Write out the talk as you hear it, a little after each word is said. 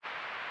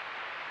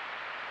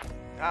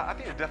I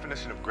think the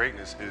definition of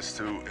greatness is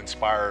to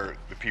inspire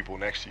the people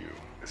next to you.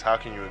 It's how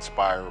can you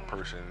inspire a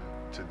person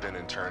to then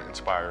in turn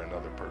inspire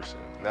another person.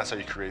 And that's how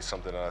you create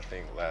something that I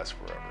think lasts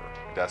forever.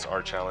 That's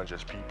our challenge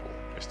as people,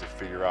 is to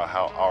figure out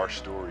how our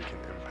story can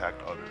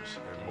impact others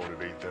and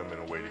motivate them in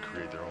a way to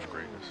create their own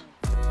greatness.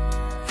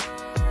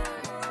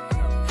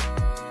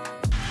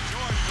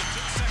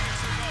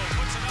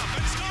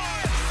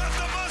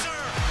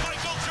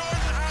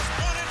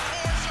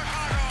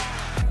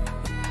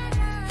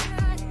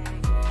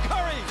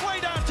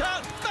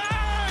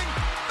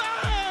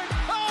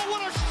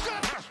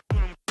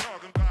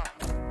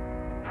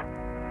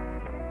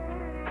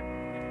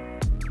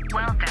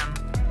 Welcome.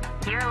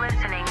 You're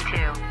listening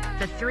to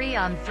the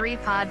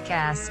 3-on-3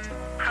 podcast,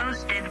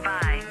 hosted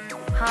by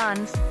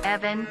Hans,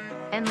 Evan,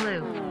 and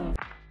Lou.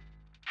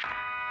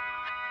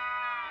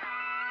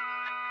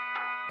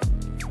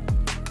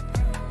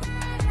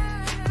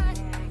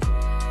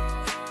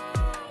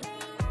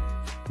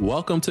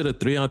 Welcome to the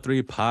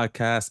 3-on-3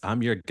 podcast.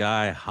 I'm your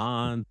guy,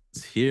 Hans,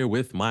 here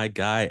with my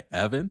guy,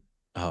 Evan.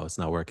 Oh, it's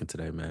not working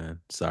today, man.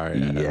 Sorry.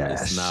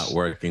 Yes. It's not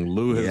working.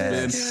 Lou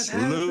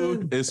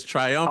Lou is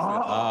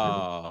triumphant.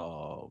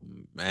 Oh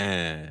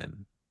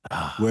man.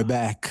 We're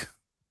back.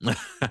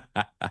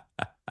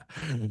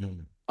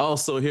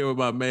 Also here with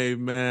my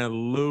main man,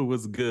 Lou.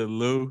 What's good,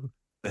 Lou?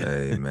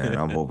 Hey, man,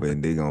 I'm hoping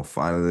they're going to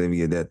finally let me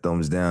get that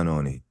thumbs down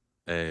on it.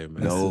 Hey,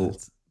 man.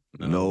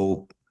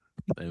 No.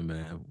 Hey,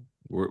 man.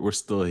 We're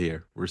still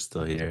here. We're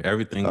still here.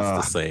 Everything's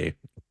the same.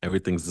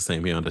 Everything's the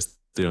same here on the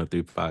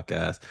 3-on-3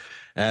 podcast.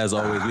 As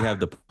always, we have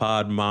the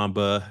Pod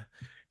Mamba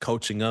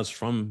coaching us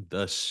from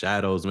the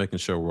shadows, making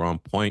sure we're on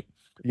point.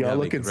 Y'all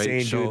look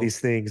insane doing these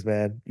things,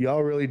 man.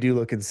 Y'all really do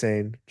look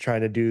insane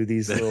trying to do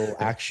these little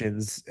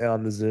actions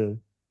on the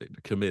Zoom.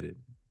 Committed.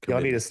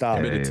 Y'all need to stop.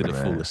 Committed to the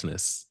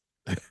foolishness.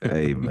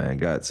 Hey, man,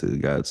 got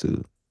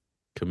to.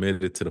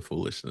 Committed to the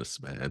foolishness,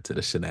 man, to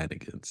the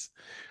shenanigans.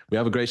 We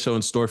have a great show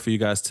in store for you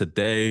guys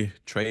today.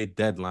 Trade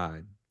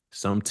deadline.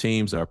 Some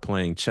teams are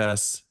playing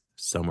chess.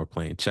 Some are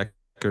playing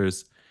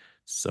checkers.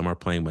 Some are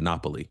playing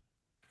Monopoly.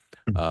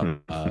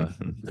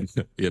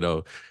 You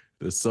know,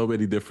 there's so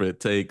many different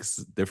takes.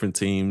 Different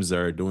teams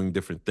are doing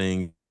different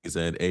things,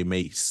 and it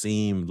may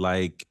seem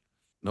like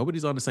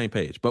nobody's on the same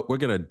page, but we're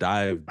going to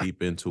dive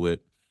deep into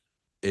it.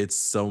 It's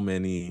so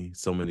many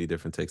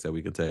different takes that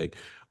we can take.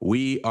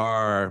 We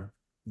are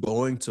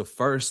going to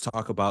first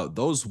talk about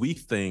those we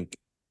think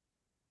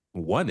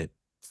won it,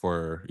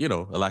 for, you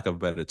know, a lack of a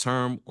better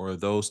term, or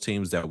those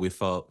teams that we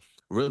felt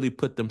really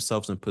put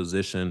themselves in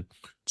position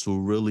to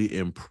really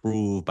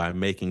improve by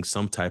making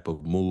some type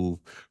of move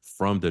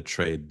from the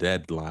trade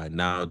deadline.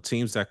 Now,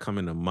 teams that come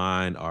into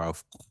mind are,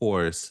 of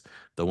course,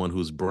 the one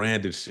who's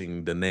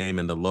brandishing the name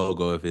and the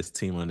logo of his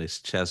team on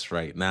his chest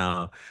right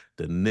now,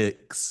 the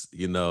Knicks.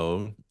 You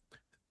know,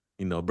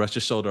 brush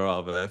your shoulder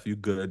off. If you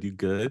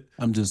good.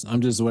 I'm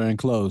just wearing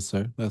clothes,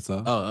 sir. That's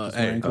all.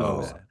 Wearing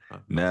clothes.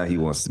 Now he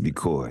wants to be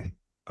coy.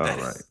 All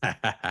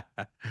right.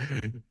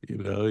 You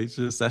know, that's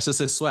just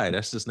his swag.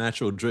 That's just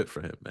natural drip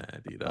for him,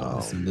 man. You know,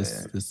 Listen,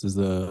 this is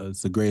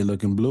it's a great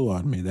looking blue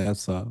on me.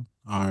 That's all.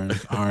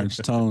 Orange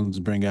tones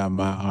bring out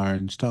my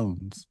orange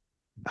tones.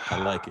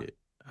 I like it.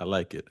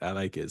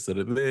 So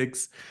the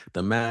Knicks,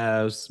 the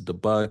Mavs, the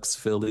Bucks,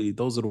 Philly,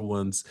 those are the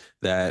ones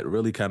that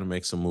really kind of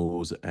make some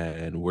moves,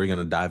 and we're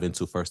gonna dive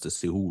into first to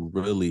see who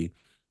really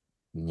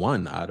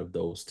won out of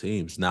those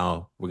teams.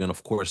 Now, we're gonna,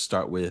 of course,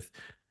 start with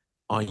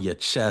on your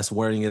chest,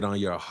 wearing it on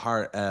your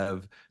heart,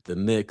 Ev, the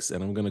Knicks,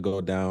 and I'm gonna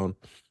go down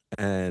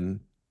and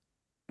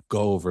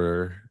go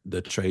over the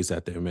trades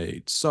that they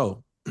made.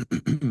 So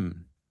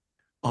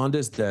on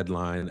this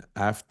deadline,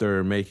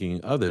 after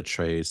making other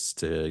trades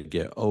to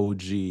get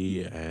OG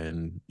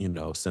and, you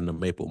know, send the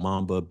Maple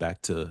Mamba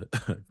back to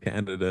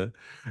Canada,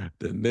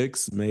 the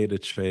Knicks made a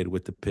trade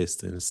with the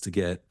Pistons to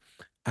get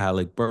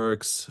Alec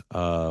Burks,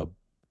 Bojan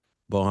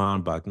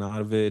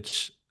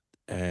Bogdanovic,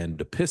 and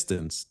the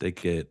Pistons, they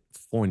get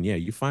Fournier.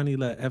 You finally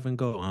let Evan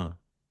go, huh?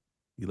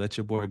 You let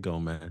your boy go,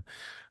 man.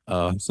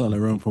 There's only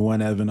room for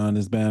one Evan on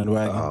this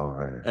bandwagon. All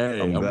right.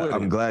 Hey,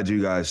 I'm glad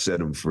you guys set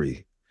him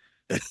free.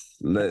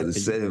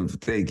 Set him,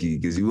 thank you,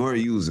 because you weren't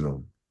using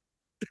them.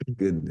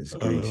 Goodness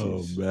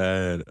gracious. Oh,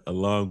 man.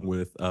 Along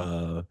with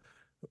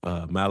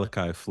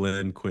Malachi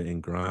Flynn, Quentin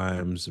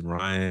Grimes,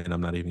 Ryan, I'm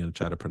not even going to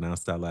try to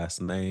pronounce that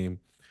last name,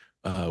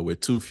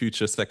 with 2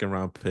 future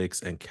second-round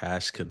picks and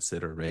cash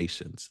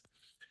considerations.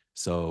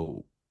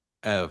 So,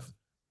 Ev,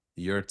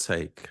 your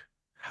take.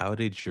 How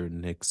did your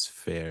Knicks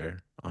fare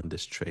on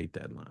this trade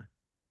deadline?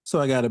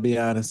 So I got to be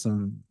honest,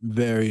 I'm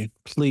very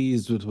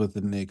pleased with what the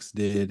Knicks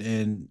did.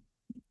 And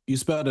you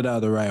spelled it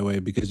out the right way,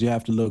 because you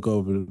have to look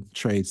over the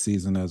trade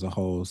season as a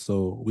whole.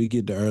 So we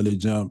get the early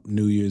jump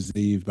New Year's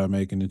Eve by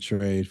making the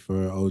trade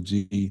for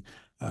OG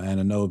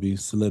Anunoby,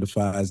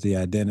 solidifies the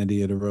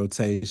identity of the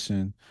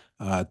rotation,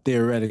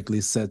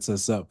 theoretically sets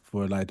us up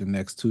for like the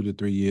next 2 to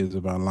 3 years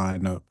of our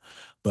lineup.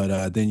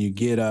 But then you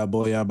get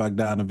Bojan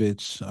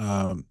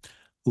Bogdanovic,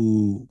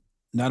 who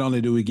not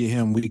only do we get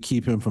him, we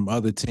keep him from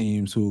other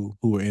teams who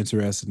are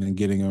interested in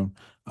getting him.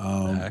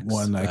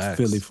 One like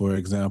Philly, for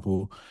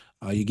example.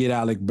 You get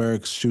Alec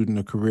Burks shooting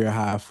a career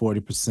high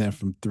 40%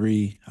 from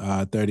three,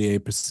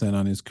 38%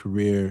 on his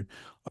career.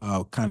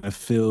 Kind of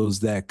fills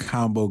that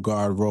combo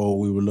guard role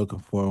we were looking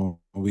for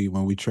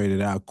when we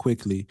traded out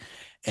quickly.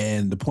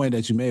 And the point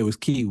that you made was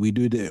key. We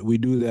do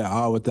that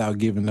all without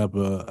giving up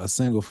a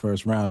single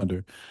first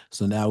rounder.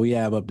 So now we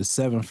have up to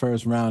 7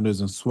 first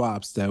rounders and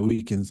swaps that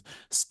we can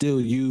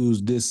still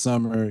use this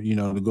summer,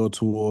 to go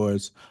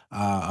towards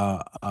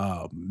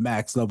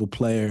max level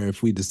player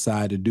if we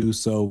decide to do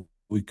so.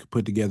 We could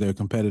put together a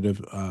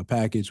competitive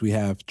package. We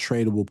have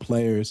tradable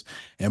players.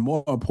 And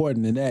more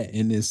important than that,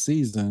 in this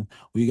season,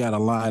 we got a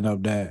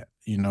lineup that,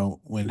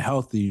 when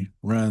healthy,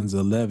 runs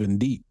 11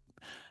 deep.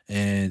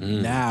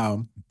 And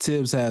now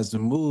Tibbs has the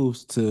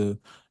moves to,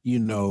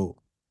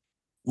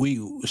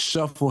 we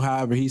shuffle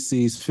however he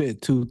sees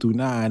fit 2 through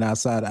 9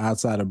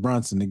 outside of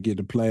Brunson to get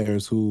the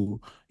players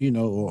who,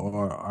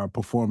 are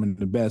performing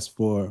the best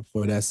for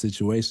that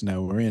situation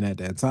that we're in at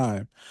that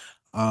time.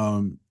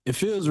 It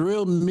feels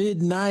real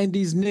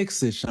mid-90s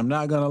Knicks-ish, I'm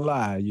not gonna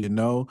lie,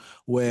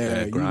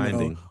 where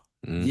grinding.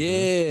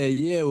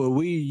 Yeah,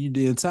 where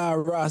the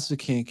entire roster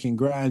can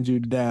grind you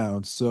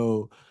down.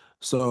 So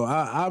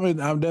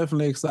I'm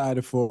definitely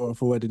excited for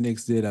what the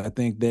Knicks did. I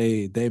think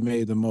they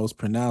made the most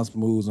pronounced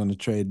moves on the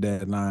trade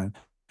deadline.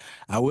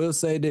 I will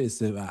say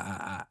this: if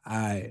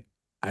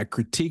I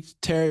critiqued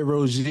Terry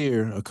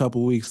Rozier a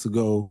couple weeks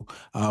ago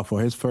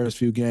for his first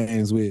few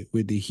games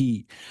with the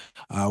Heat.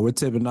 We're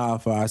tipping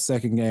off our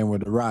second game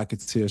with the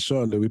Rockets here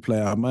shortly. We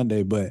play on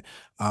Monday, but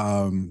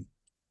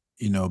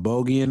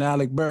Bogey and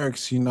Alec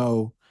Burks,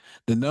 the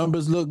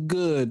numbers look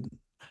good.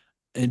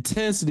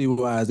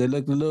 Intensity-wise, they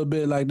looked a little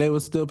bit like they were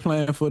still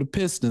playing for the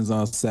Pistons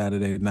on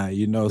Saturday night,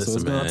 Listen, so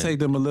it's going to take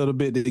them a little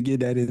bit to get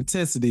that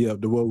intensity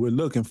up to what we're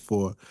looking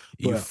for.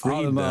 You But freed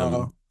all in them.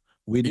 all,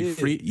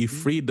 You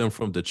freed them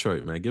from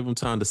Detroit, man. Give them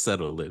time to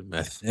settle it,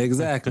 man.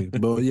 Exactly.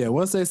 But yeah,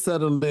 once they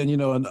settle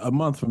in, a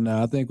month from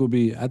now, I think we'll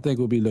be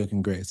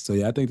looking great. So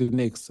yeah, I think the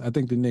Knicks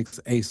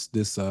ace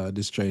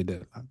this trade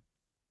deadline.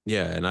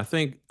 Yeah, and I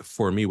think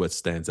for me, what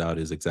stands out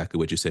is exactly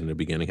what you said in the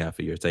beginning half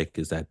of your take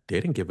is that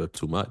they didn't give up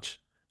too much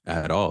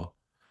at all.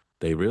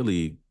 They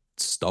really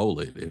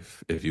stole it,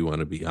 if you want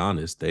to be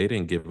honest. They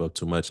didn't give up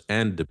too much,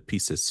 and the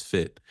pieces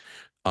fit.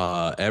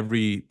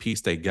 Every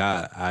piece they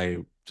got, I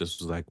just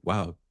was like,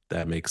 wow,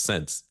 that makes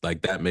sense.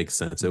 Like, that makes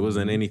sense. It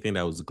wasn't anything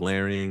that was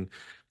glaring.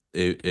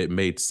 It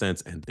made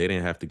sense, and they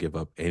didn't have to give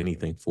up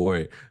anything for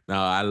it.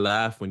 Now, I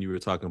laugh when you were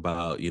talking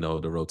about,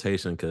 the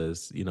rotation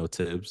because,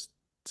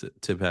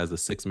 Tib has a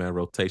 6-man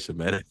rotation,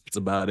 man. That's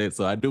about it.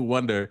 So I do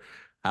wonder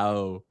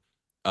how,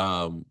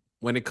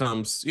 when it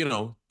comes,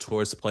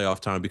 towards the playoff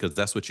time, because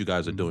that's what you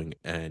guys are doing,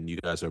 and you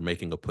guys are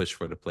making a push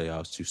for the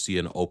playoffs. You see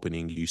an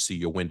opening, you see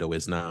your window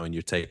is now, and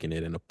you're taking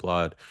it. And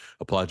applaud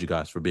you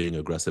guys for being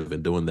aggressive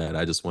and doing that.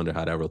 I just wonder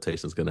how that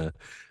rotation is gonna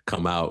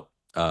come out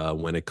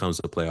when it comes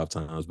to playoff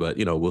times. But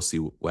we'll see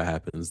what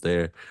happens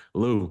there.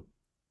 Lou,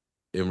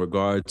 in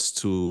regards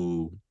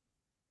to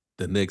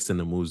the Knicks and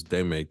the moves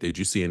they make, did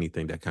you see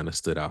anything that kind of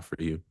stood out for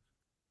you?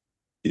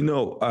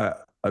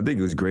 I think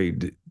it was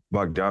great.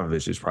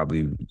 Bogdanovich is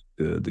probably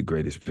the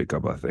greatest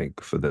pickup, I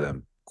think, for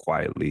them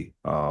quietly,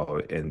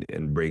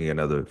 and bringing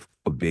a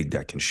big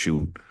that can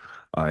shoot,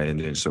 and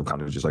then some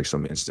kind of just like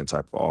some instant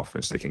type of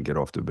offense they can get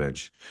off the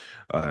bench,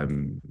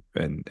 and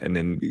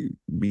then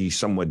be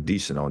somewhat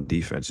decent on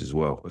defense as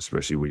well,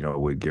 especially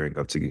we're gearing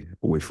up to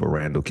wait for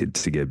Randall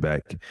to get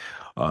back.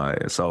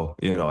 So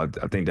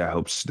I think that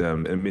helps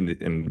them. I mean,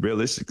 and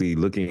realistically,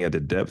 looking at the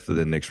depth of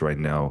the Knicks right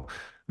now,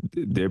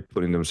 they're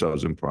putting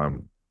themselves in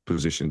prime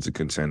position to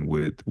contend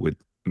with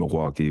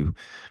Milwaukee,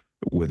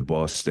 with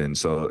Boston.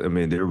 So I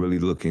mean, they're really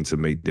looking to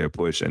make their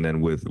push. And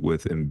then with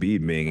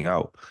Embiid being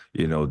out,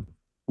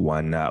 why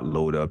not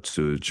load up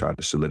to try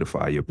to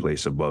solidify your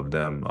place above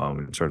them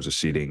in terms of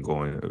seeding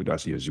going?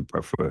 That's as you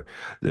prep for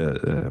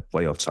the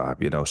playoff time.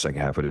 Second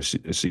half of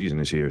the season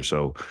is here,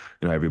 so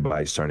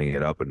everybody's turning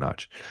it up a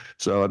notch.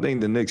 So I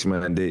think the Knicks,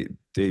 man,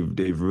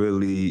 they've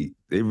really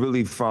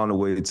found a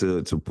way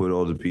to put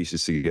all the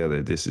pieces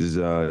together. This is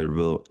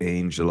real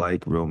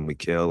Ainge-like, real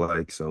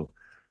McHale-like. So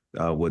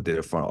what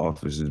their front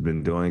office has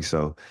been doing.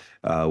 So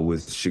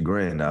with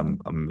chagrin, I'm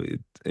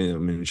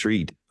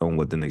intrigued on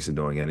what the Knicks are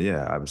doing. And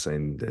yeah, I'm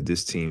saying that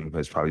this team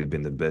has probably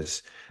been the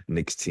best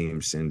Knicks team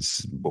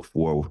since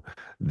before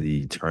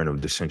the turn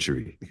of the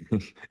century.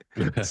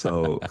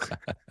 So,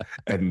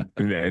 and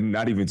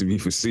not even to be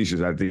facetious,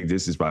 I think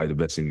this is probably the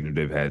best team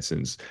they've had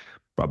since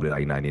probably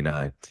like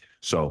 '99.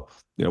 So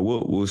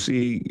we'll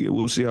see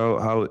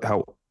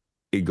how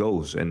it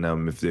goes, and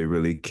if they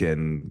really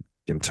can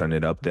turn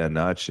it up that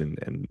notch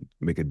and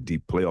make a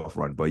deep playoff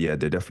run. But yeah,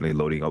 they're definitely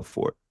loading up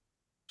for it.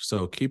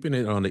 So keeping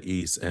it on the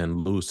East,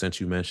 and Lou, since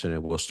you mentioned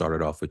it, we'll start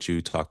it off with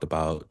you. Talked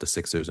about the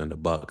Sixers and the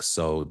Bucks.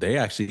 So they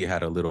actually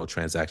had a little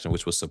transaction,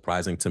 which was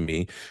surprising to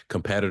me.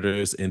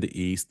 Competitors in the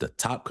East, the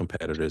top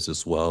competitors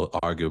as well,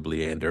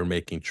 arguably, and they're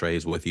making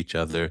trades with each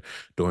other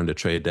during the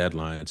trade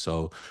deadline.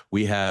 So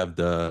we have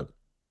the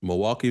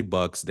Milwaukee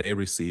Bucks. They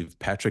received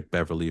Patrick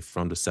Beverly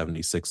from the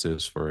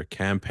 76ers for a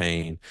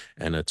campaign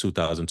and a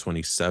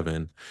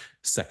 2027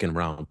 second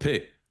round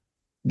pick.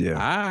 Yeah.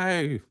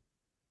 I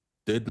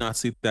did not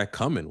see that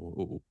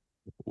coming.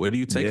 Where do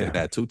you take it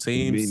at? Two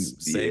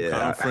teams, same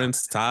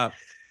conference, top.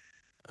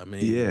 I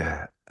mean,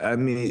 yeah. I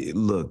mean,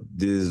 look,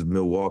 does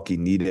Milwaukee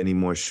need any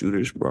more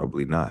shooters?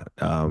 Probably not.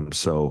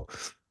 So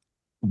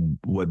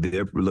what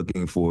they're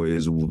looking for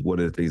is one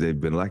of the things they've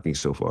been lacking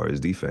so far is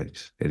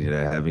defense. And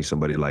having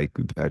somebody like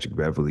Patrick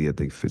Beverly, I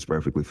think fits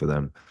perfectly for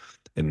them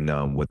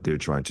and what they're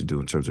trying to do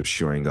in terms of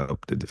shoring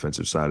up the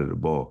defensive side of the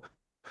ball.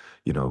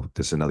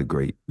 That's another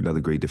great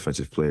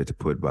defensive player to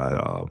put by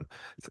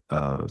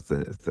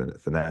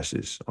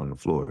Thanasis on the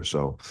floor.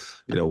 So,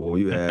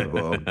 when you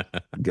have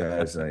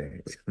guys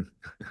like,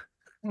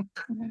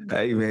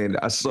 hey man,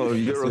 I saw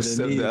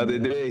Eurostep the other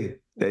day.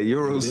 That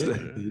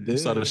Eurostep, you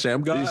saw the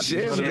Sham God. The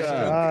Sham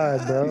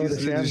God, bro.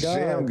 He's the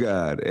Sham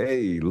God.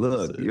 Hey,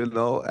 look,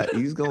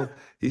 he's going.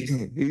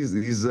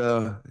 He's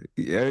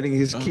earning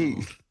his key.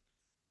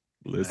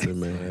 Listen,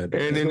 man.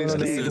 Earning his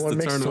key.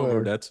 The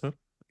turnover. That's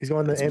He's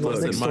going to end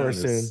the store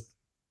soon.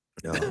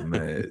 Oh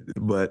man,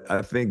 but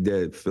I think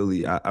that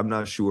Philly. I'm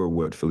not sure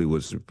what Philly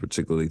was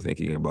particularly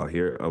thinking about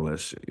here,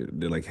 unless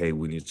they're like, "Hey,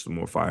 we need some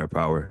more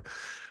firepower."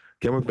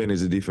 Cameron Payne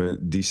is a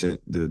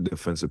decent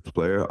defensive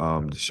player.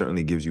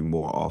 Certainly gives you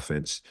more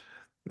offense,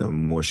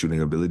 more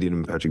shooting ability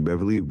than Patrick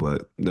Beverly.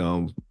 But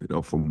from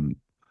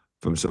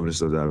some of the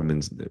stuff that I've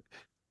been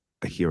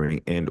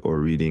hearing and or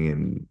reading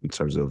in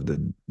terms of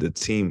the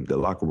team, the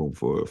locker room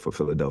for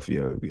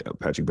Philadelphia,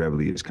 Patrick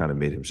Beverly has kind of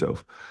made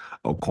himself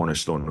a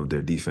cornerstone of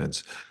their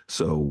defense.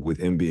 So with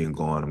him being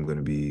gone, I'm going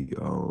to be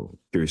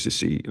curious to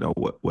see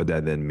what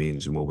that then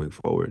means moving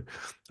forward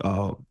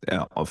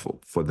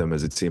for them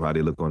as a team, how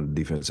they look on the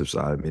defensive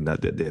side. I mean,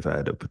 not that they've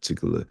had a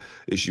particular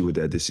issue with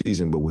that this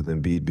season, but with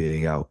Embiid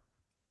being out,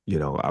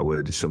 I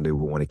would assume they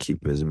would want to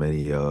keep as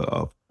many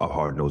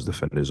hard-nosed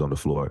defenders on the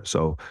floor.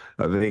 So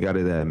I think out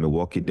of that,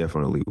 Milwaukee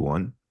definitely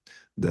won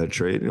that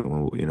trade.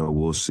 And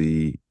we'll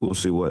see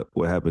what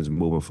happens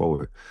moving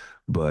forward.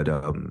 But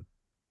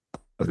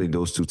I think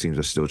those two teams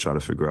are still trying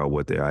to figure out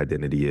what their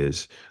identity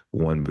is.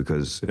 One,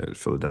 because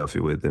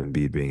Philadelphia with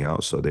Embiid being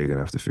out, so they're gonna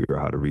have to figure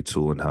out how to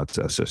retool and how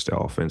to assess their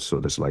offense. So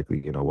that's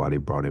likely why they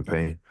brought in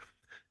Payne.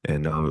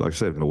 And like I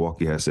said,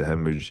 Milwaukee has to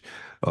hemorrhage.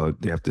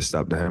 They have to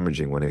stop the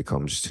hemorrhaging when it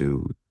comes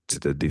to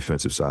the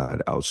defensive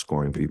side.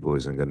 Outscoring people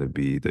isn't going to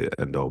be the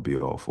end all be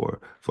all for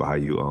how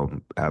you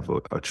have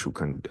a true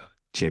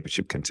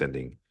championship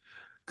contending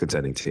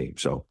team.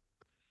 So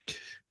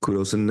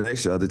kudos to the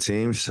next other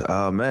teams.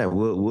 Man,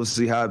 we'll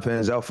see how it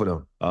pans out for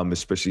them.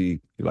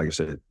 Especially like I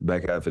said,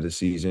 back half of the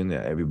season,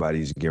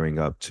 everybody's gearing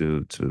up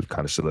to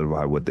kind of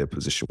solidify what their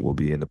position will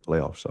be in the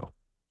playoffs. So.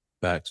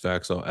 Facts.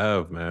 So,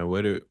 Ev, man,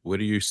 what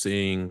are you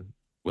seeing?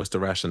 What's the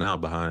rationale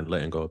behind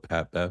letting go of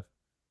Pat Bev?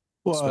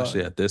 Well,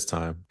 especially at this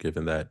time,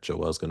 given that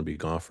Joel's going to be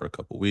gone for a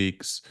couple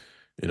weeks.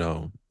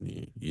 You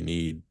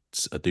need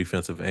a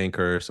defensive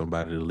anchor,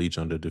 somebody to lead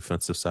you on the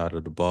defensive side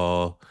of the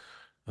ball.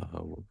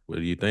 What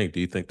do you think?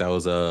 Do you think that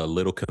was a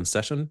little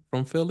concession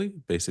from Philly,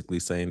 basically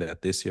saying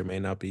that this year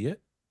may not be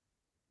it?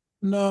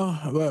 No,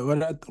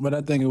 what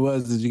I think it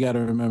was is you got to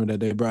remember that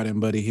they brought in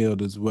Buddy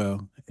Hield as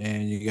well,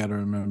 and you got to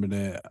remember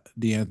that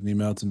DeAnthony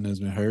Melton has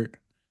been hurt.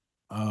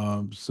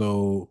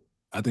 So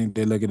I think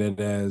they look at it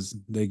as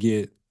they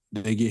get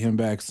him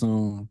back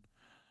soon.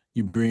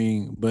 You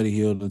bring Buddy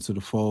Hield into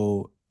the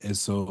fold, and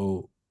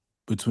so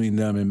between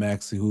them and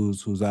Maxey,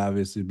 who's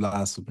obviously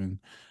blossoming,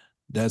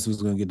 that's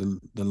who's going to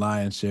get the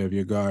lion's share of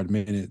your guard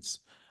minutes.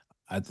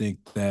 I think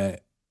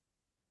that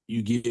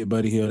you get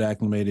Buddy Hield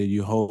acclimated.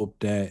 You hope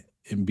that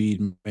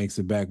Embiid makes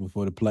it back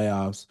before the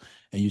playoffs,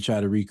 and you try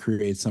to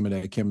recreate some of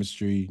that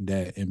chemistry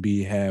that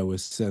Embiid had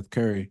with Seth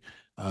Curry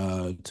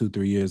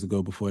 2-3 years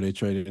ago before they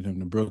traded him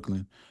to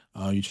Brooklyn.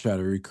 You try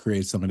to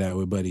recreate some of that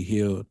with Buddy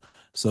Hield.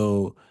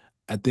 So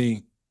I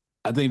think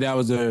that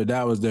was their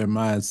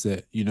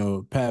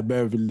mindset. Pat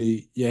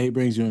Beverly, he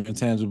brings you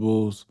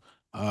intangibles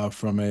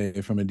from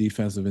a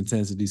defensive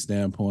intensity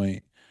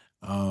standpoint,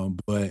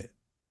 but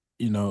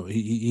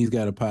he's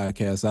got a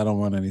podcast. I don't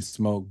want any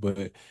smoke,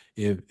 but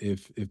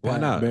if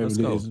Pat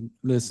Beverly is,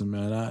 listen,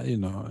 man,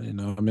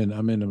 I'm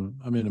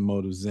in a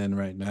mode of zen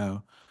right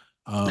now.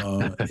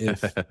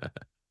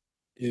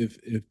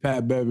 If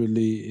Pat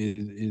Beverly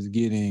is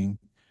getting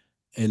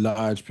a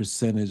large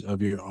percentage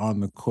of your on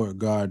the court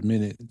guard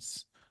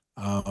minutes,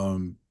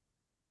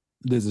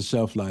 there's a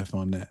shelf life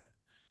on that,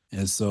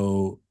 and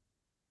so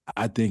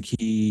I think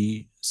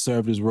he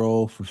served his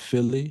role for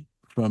Philly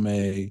from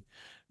a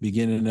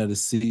beginning of the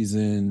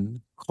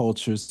season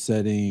culture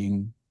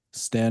setting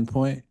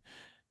standpoint.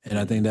 And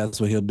I think that's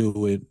what he'll do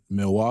with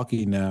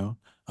Milwaukee now.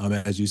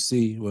 As you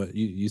see, what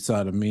you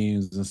saw the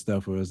memes and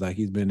stuff where it's like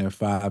he's been there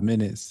 5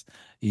 minutes,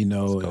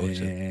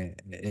 and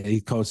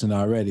he's coaching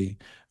already,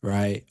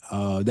 right?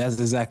 That's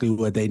exactly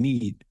what they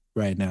need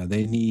right now.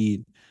 They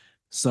need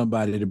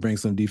somebody to bring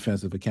some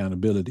defensive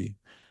accountability.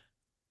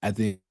 I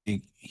think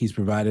he's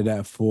provided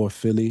that for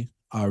Philly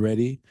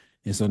already.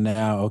 And so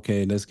now,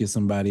 okay, let's get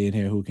somebody in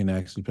here who can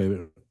actually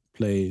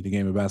play the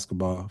game of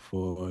basketball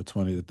for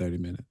 20 to 30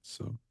 minutes.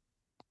 So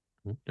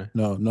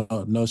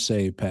no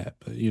shade, Pat,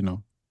 but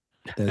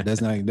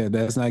that's not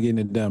getting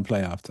it done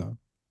playoff time.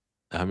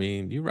 I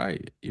mean, you're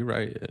right. You're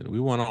right. We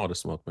want all the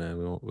smoke, man.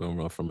 We don't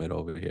run from it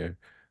over here.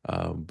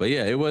 But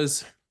yeah, it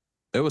was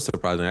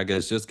surprising, I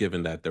guess, just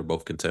given that they're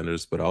both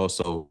contenders, but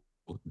also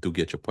do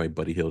get your point.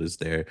 Buddy Hield is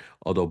there,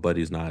 although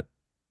Buddy's not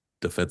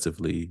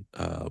defensively,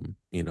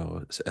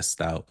 as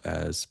stout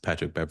as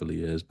Patrick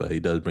Beverly is, but he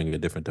does bring a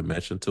different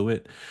dimension to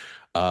it.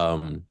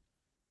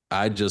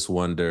 I just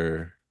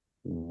wonder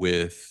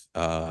with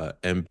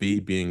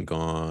Embiid being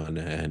gone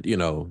and,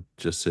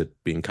 just it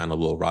being kind of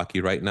a little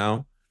rocky right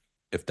now,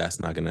 if that's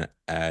not going to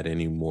add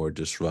any more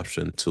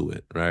disruption to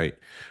it, right?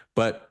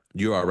 But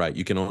you are right.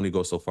 You can only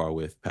go so far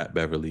with Pat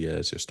Beverly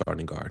as your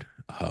starting guard.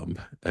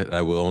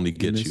 I will only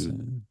get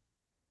you.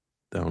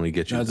 That only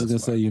get you. I was just gonna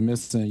say you're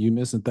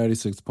missing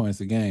 36 points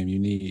a game. You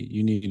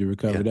need to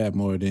recover that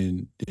more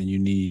than you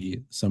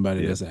need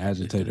somebody that's an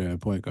agitator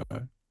at point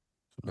guard.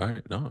 All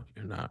right, no,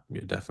 you're not.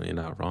 You're definitely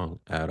not wrong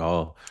at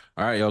all.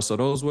 All right, yo. So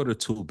those were the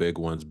two big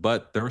ones,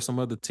 but there were some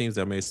other teams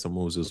that made some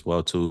moves as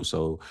well too.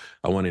 So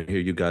I want to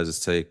hear you guys'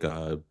 take,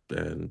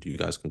 and you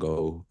guys can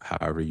go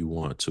however you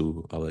want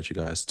to. I'll let you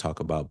guys talk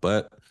about.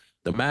 But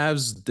the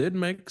Mavs did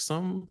make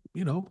some,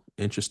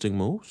 interesting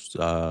moves.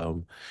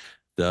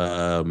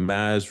 The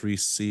Mavs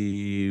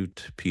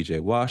received PJ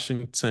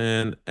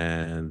Washington,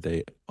 and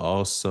they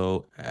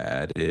also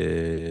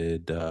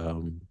added.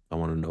 I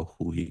want to know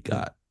who he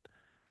got.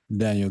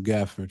 Daniel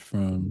Gafford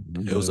from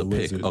it was a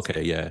Wizards. pick.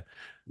 Okay, yeah.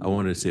 I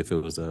wanted to see if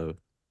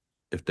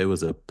there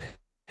was a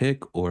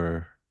pick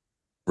or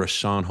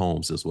Rashawn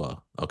Holmes as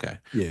well. Okay.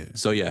 Yeah.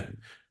 So yeah,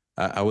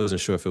 I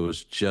wasn't sure if it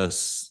was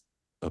just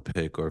a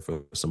pick or if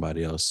it was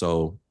somebody else.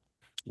 So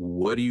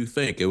what do you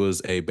think? It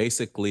was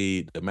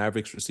basically the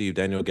Mavericks received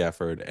Daniel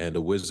Gafford and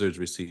the Wizards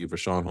received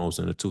Rashawn Holmes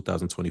in a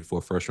 2024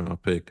 first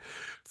round pick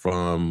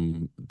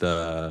from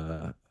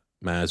the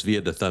Mavs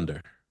via the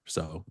Thunder.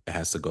 So it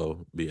has to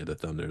go via the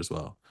Thunder as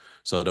well.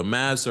 So the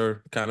Mavs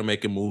are kind of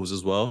making moves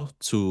as well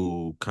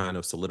to kind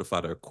of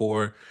solidify their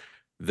core.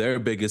 Their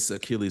biggest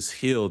Achilles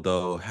heel,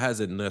 though,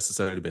 hasn't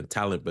necessarily been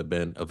talent, but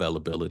been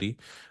availability.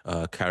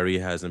 Kyrie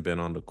hasn't been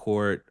on the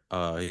court.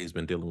 He's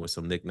been dealing with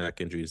some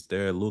knick-knack injuries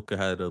there. Luka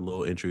had a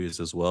little injuries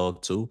as well,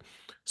 too.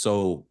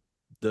 So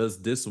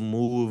does this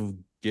move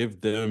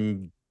give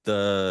them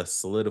the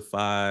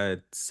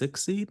solidified 6th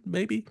seed,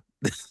 maybe,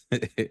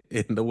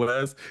 in the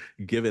West,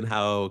 given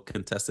how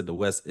contested the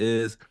West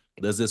is?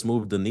 Does this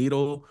move the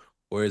needle?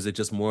 Or is it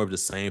just more of the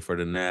same for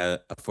the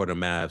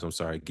Mavs? I'm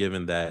sorry,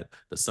 given that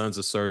the Suns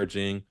are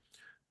surging,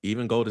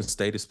 even Golden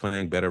State is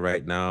playing better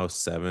right now,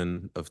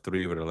 7 of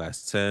 3 over the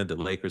last 10. The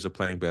Lakers are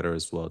playing better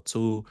as well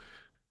too.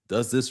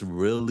 Does this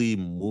really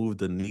move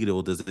the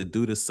needle? Does it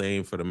do the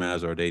same for the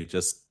Mavs, or are they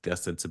just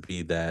destined to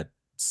be that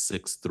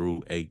 6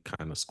 through 8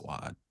 kind of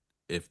squad,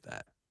 if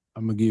that?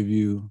 I'm gonna give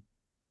you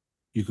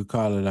could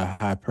call it a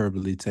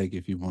hyperbole take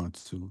if you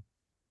want to.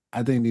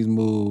 I think these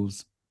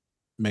moves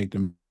make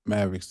the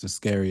Mavericks the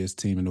scariest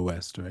team in the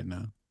West right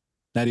now.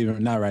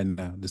 Not right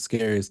now. The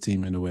scariest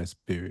team in the West,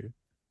 period.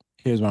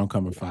 Here's where I'm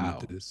coming from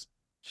with this.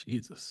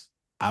 Jesus.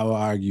 I will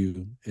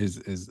argue is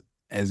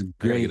as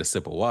great. I get a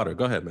sip of water.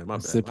 Go ahead, man. My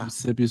bad.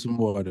 Sip you some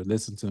water.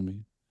 Listen to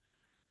me.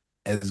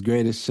 As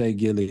great as Shea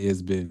Gilly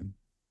has been,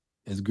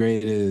 as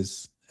great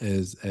as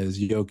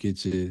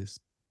Jokic is,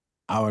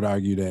 I would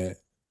argue that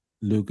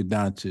Luka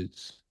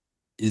Doncic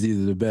is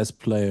either the best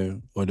player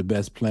or the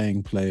best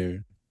playing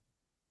player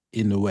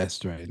in the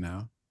West right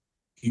now.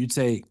 You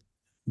take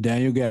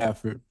Daniel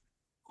Gafford,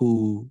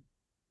 who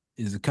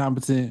is a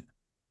competent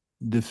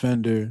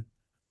defender,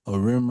 a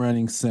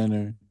rim-running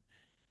center.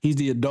 He's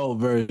the adult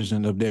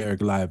version of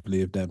Derek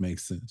Lively, if that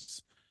makes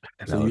sense.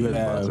 So you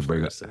have to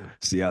bring up.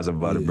 See, I was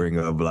about to bring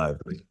up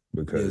Lively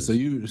because so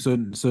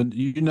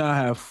you now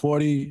have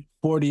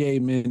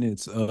 48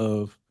 minutes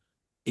of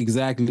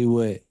exactly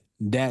what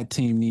that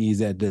team needs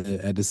at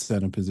the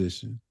center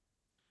position.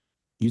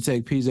 You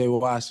take PJ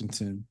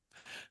Washington.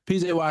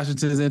 PJ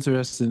Washington is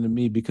interesting to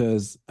me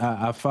because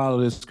I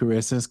followed his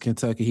career since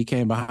Kentucky. He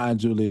came behind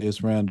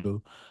Julius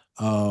Randle.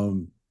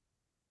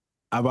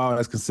 I've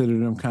always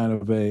considered him kind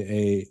of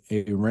a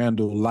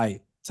Randle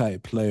light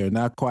type player,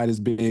 not quite as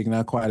big,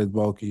 not quite as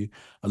bulky,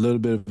 a little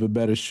bit of a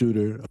better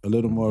shooter, a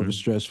little more of a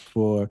stretch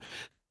four.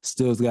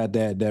 Still's got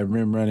that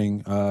rim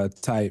running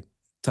type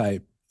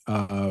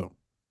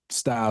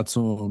style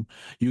to him.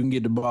 You can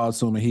get the ball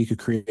to him and he could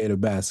create a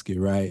basket,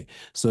 right?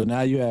 So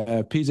now you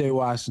have PJ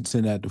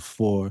Washington at the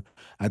 4.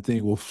 I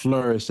think will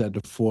flourish at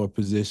the 4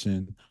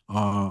 position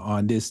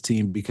on this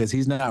team because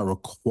he's not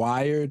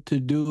required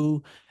to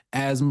do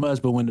as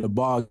much, but when the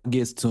ball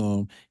gets to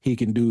him, he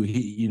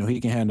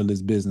can handle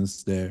his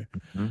business there.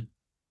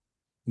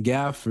 Mm-hmm.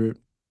 Gafford,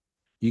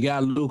 you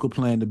got Luka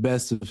playing the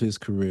best of his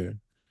career.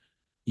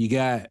 You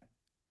got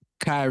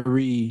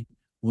Kyrie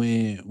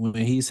when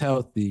he's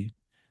healthy,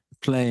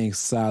 playing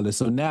solid.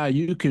 So now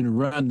you can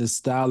run the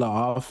style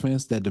of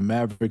offense that the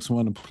Mavericks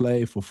want to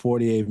play for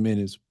 48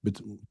 minutes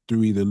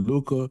through either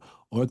Luka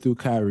or through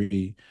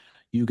Kyrie.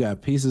 You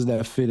got pieces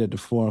that fit at the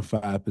 4 and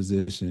 5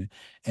 position.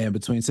 And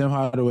between Tim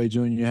Hardaway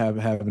Jr.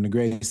 having a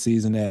great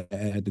season at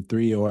the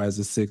 3 or as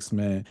a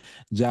 6-man,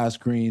 Josh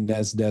Green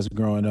that's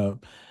growing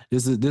up.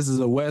 This is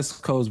a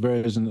West Coast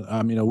version,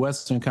 a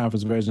Western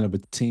Conference version of a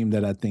team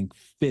that I think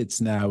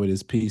fits now with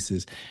his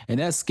pieces. And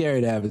that's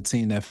scary to have a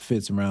team that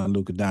fits around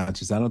Luka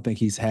Doncic. I don't think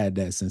he's had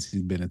that since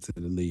he's been into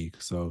the league.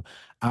 So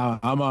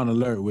I'm on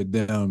alert with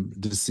them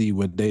to see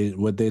what they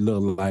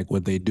look like,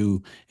 what they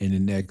do in the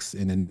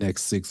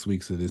next 6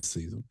 weeks of this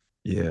season.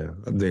 Yeah,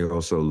 I think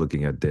also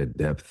looking at that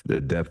depth, the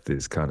depth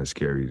is kind of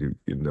scary.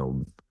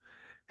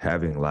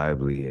 Having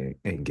Lively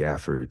and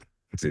Gafford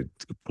to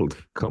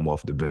come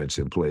off the bench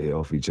and play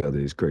off each other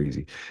is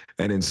crazy.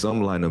 And in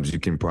some lineups, you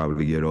can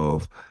probably get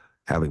off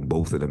having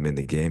both of them in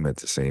the game at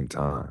the same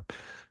time.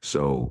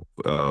 So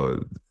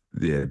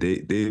yeah,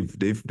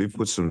 they've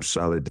put some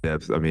solid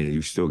depth. I mean,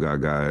 you still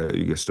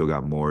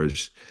got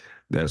Morris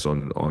that's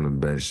on the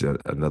bench,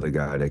 another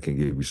guy that can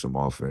give you some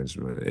offense.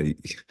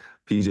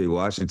 PJ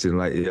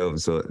Washington,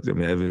 so I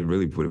mean, Evan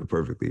really put it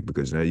perfectly,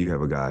 because now you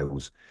have a guy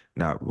who's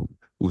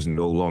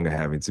no longer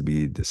having to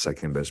be the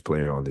second best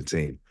player on the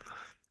team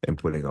and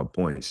putting up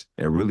points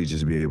and really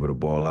just be able to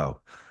ball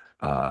out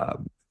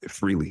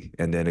freely.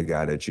 And then a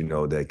guy that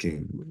that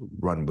can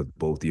run with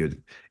both your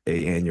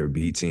A and your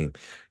B team.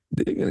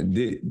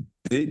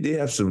 They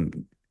have some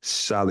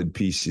solid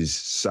pieces,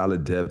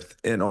 solid depth,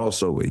 and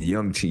also a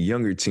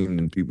younger team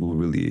than people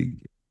really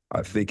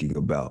are thinking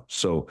about.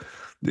 So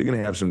they're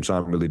gonna have some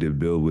time really to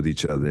build with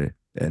each other,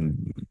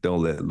 and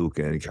don't let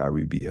Luka and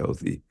Kyrie be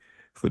healthy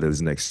for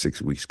those next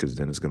 6 weeks, because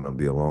then it's gonna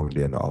be a long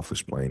day in the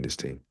office playing this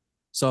team.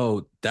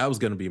 So that was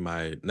going to be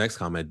my next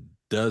comment.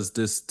 Does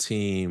this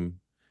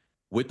team,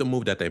 with the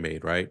move that they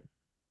made, right,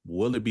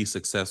 will it be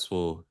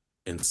successful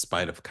in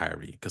spite of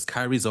Kyrie? Because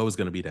Kyrie's always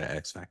going to be that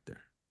X factor,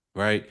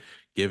 right?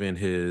 Given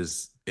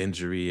his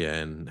injury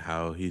and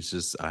how he's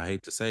just, I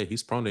hate to say it,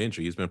 he's prone to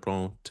injury. He's been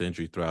prone to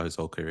injury throughout his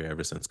whole career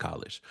ever since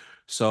college.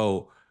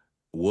 So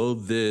will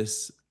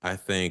this, I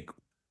think,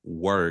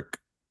 work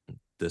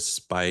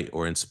despite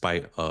or in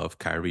spite of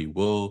Kyrie?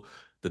 Will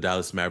the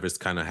Dallas Mavericks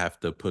kind of have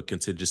to put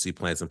contingency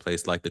plans in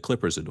place like the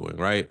Clippers are doing,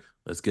 right?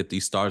 Let's get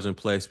these stars in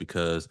place,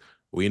 because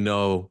we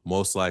know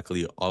most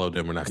likely all of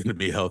them are not going to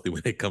be healthy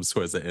when it comes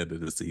towards the end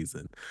of the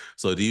season.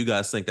 So do you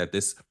guys think that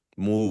this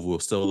move will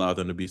still allow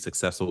them to be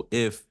successful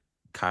if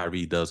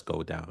Kyrie does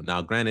go down?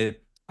 Now, granted,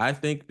 I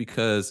think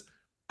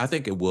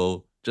it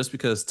will, just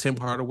because Tim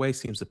Hardaway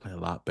seems to play a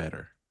lot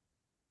better.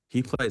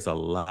 He plays a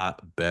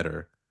lot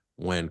better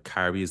when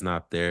Kyrie is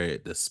not there.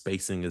 The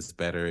spacing is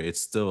better.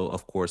 It's still,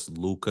 of course,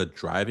 Luka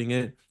driving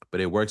it,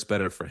 but it works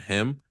better for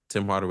him.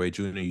 Tim Hardaway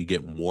Jr., you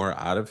get more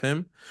out of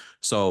him.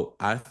 So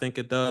I think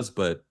it does.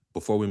 But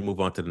before we move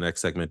on to the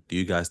next segment, do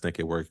you guys think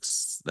it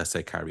works? Let's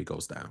say Kyrie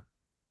goes down.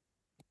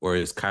 Or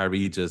is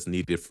Kyrie just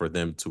needed for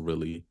them to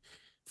really,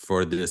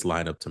 for this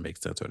lineup to make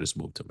sense, or this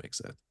move to make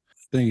sense? I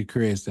think it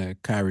creates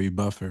that Kyrie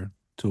buffer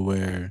to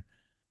where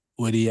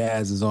what he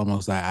has is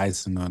almost like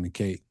icing on the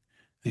cake.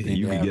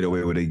 You can get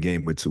away with a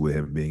game or two with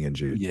him being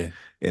injured. Yeah.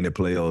 In the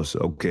playoffs,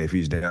 okay, if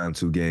he's down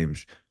 2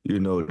 games, you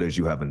know that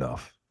you have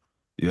enough.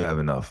 You have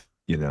enough,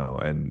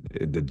 and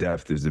the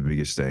depth is the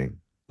biggest thing.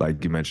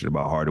 Like you mentioned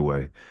about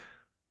Hardaway.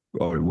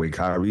 Or when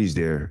Kyrie's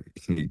there,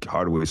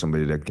 Hardaway is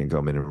somebody that can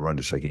come in and run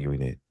the second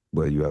unit.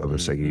 But you have a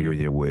second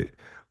unit with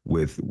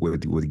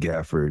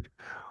Gafford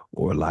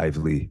or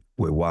Lively,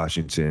 with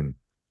Washington,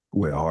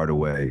 with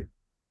Hardaway.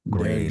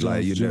 Green,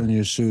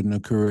 Junior shooting a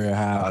career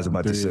high. I was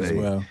about to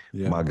say,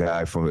 my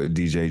guy from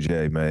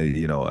DJJ, man,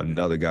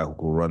 another guy who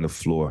can run the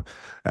floor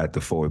at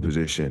the forward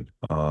position.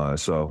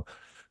 So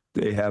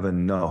they have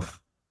enough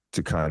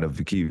to kind of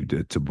keep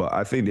but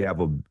I think they have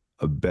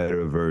a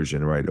better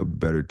version, right? A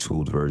better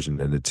tooled version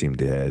than the team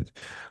they had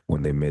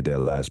when they made their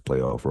last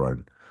playoff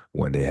run,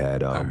 when they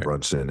had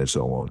Brunson and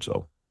so on.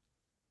 So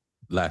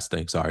last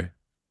thing, sorry,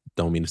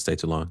 don't mean to stay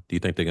too long. Do you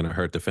think they're going to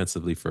hurt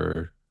defensively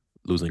for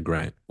losing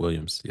Grant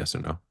Williams? Yes or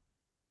no?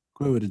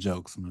 Quit with the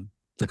jokes, man.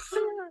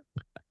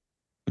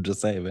 I'm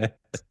just saying, man.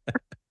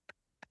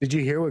 Did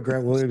you hear what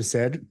Grant Williams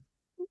said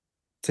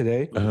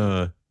today?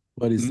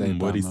 What did he say?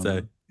 What did he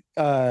say?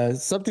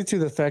 Something to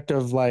the effect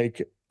of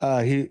like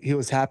he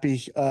was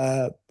happy.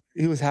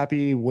 He was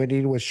happy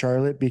winning with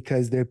Charlotte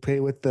because they play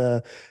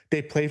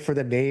for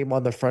the name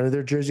on the front of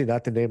their jersey,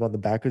 not the name on the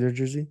back of their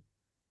jersey.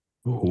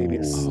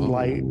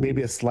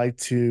 Maybe a slight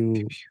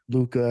to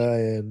Luka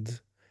and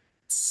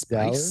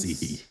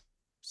Spicy.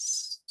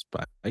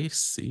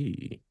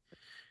 Spicy.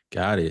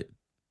 Got it.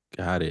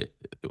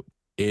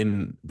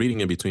 In reading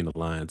in between the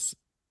lines,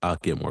 I'll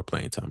get more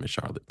playing time in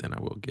Charlotte than I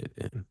will get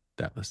in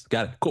Dallas.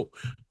 Got it. Cool.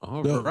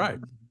 All right.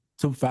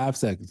 So 5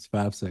 seconds.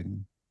 5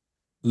 seconds.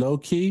 Low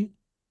key,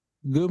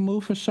 good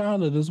move for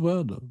Charlotte as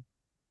well, though.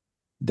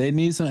 They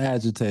need some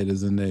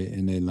agitators in their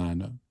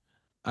lineup.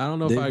 I don't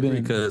know if I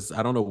agree because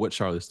I don't know what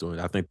Charlotte's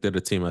doing. I think they're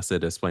the team I said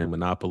that's playing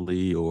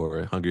Monopoly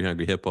or Hungry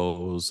Hungry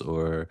Hippos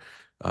or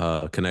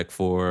Connect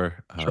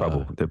Four.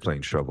 Trouble. They're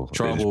playing trouble.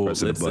 Trouble. They're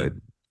just pressing the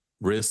button.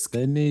 Risk.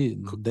 They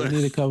need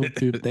a couple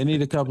people. They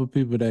need a couple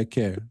people that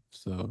care.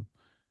 So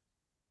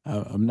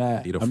I'm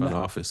not. Need a front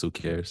office. Who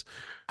cares?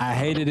 I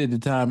hated it the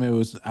time it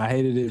was. I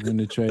hated it when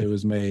the trade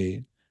was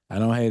made. I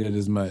don't hate it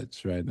as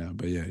much right now.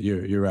 But yeah,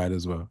 you're right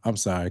as well. I'm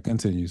sorry.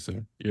 Continue,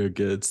 sir. You're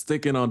good.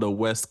 Sticking on the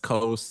West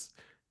Coast.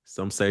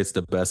 Some say it's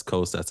the best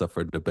coast. That's up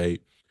for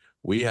debate.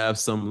 We have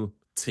some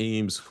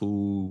teams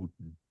who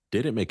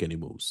didn't make any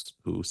moves,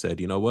 who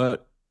said, you know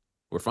what?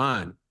 We're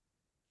fine.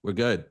 We're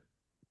good.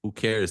 Who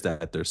cares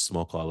that there's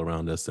smoke all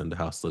around us and the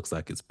house looks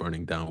like it's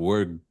burning down?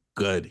 We're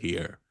good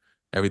here.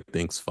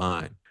 Everything's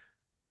fine.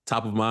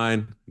 Top of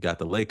mind, you got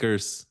the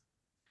Lakers,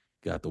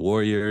 you got the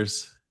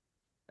Warriors,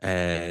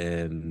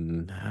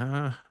 and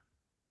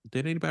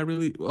did anybody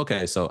really?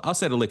 Okay, so I'll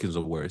say the Lakers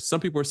are worse.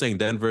 Some people are saying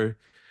Denver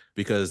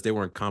because they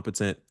weren't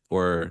competent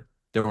or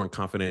they weren't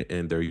confident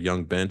in their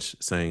young bench,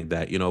 saying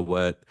that, you know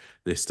what,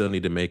 they still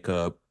need to make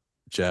up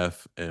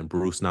Jeff and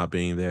Bruce not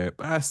being there.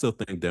 But I still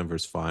think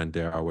Denver's fine.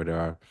 They are where they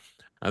are.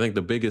 I think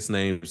the biggest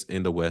names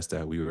in the West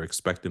that we were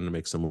expecting to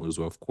make some moves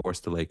were, of course,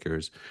 the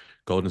Lakers,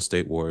 Golden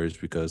State Warriors,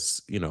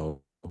 because, you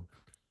know,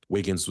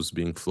 Wiggins was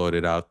being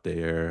floated out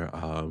there.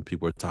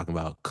 People were talking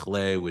about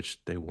Clay, which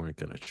they weren't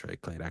going to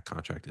trade Clay. That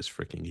contract is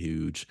freaking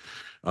huge,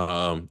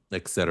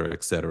 et cetera,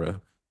 et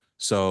cetera.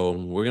 So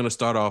we're going to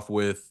start off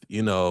with,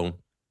 you know,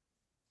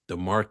 the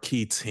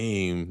marquee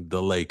team, the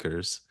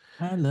Lakers.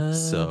 I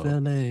love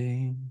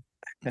LA.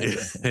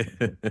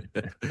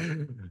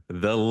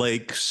 The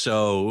Lake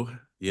Show,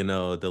 you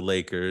know, the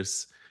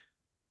Lakers.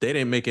 They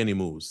didn't make any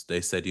moves.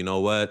 They said, you know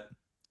what,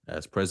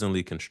 as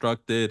presently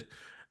constructed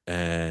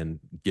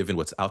and given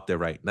what's out there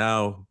right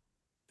now,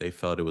 they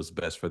felt it was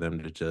best for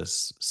them to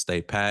just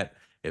stay pat.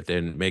 If they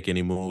didn't make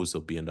any moves,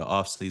 it'll be in the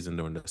offseason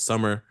during the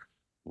summer.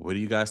 What do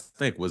you guys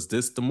think? Was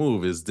this the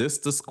move? Is this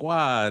the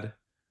squad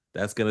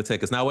that's going to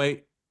take us? Now,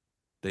 wait.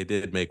 They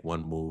did make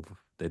one move.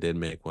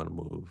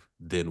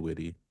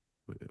 Dinwiddie.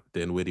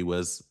 Dinwiddie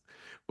was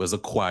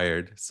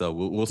acquired. So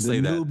we'll say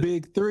that. The new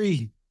big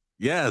three.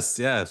 Yes.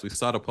 We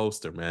saw the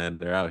poster, man.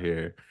 They're out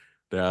here.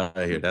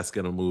 That's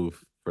going to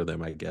move for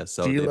them, I guess.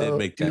 So they did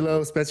make that.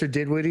 D'Lo, Spencer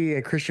Dinwiddie,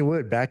 and Christian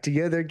Wood back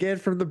together again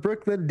from the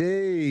Brooklyn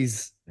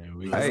days.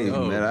 Hey,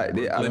 man, I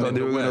thought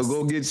they were going to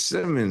go get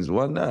Simmons.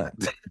 Why not?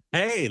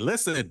 Hey,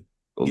 listen.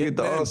 Go get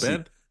the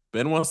Aussie.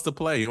 Ben wants to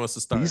play. He wants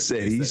to start. He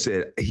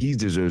said he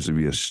deserves to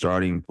be a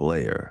starting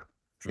player.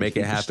 Make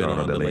it happen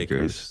on the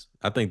Lakers.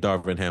 I think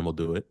Darvin Ham will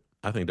do it.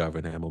 I think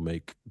Darvin Ham will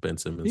make Ben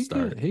Simmons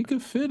start. He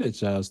could fit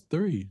it, y'all's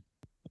three.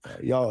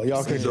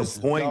 Y'all could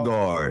just point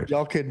guard.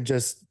 Y'all could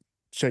just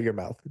shut your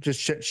mouth. Just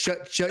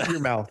shut your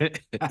mouth.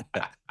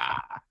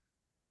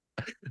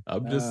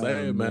 I'm just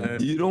saying, man.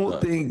 You don't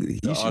think he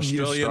should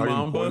Australian be a starting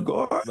Mamba? point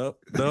guard?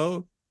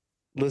 No.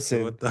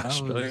 Listen,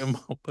 Australian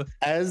Mamba.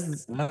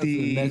 as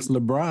the next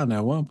LeBron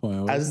at one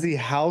point, right? as the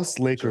house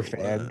Laker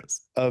fan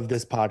of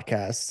this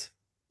podcast,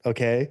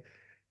 okay,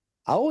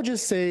 I'll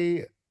just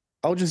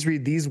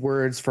read these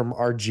words from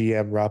our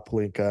GM Rob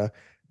Pelinka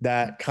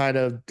that kind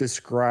of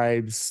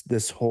describes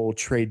this whole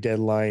trade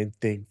deadline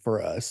thing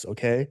for us.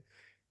 Okay,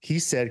 he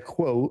said,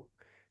 "quote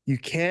You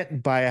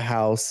can't buy a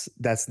house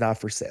that's not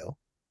for sale."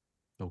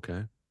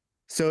 Okay.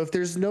 So if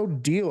there's no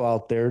deal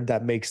out there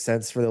that makes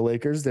sense for the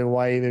Lakers, then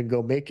why even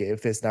go make it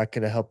if it's not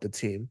going to help the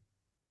team?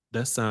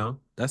 That's sound.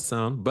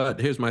 But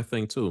here's my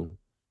thing too.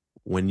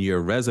 When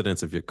your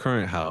residents of your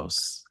current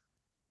house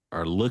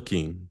are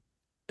looking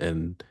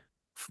and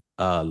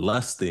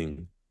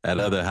lusting at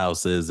other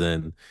houses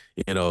and,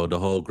 you know, the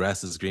whole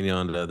grass is greener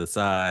on the other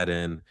side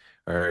and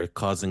are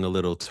causing a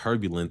little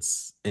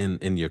turbulence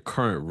in your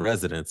current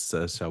residence,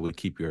 shall we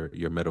keep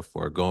your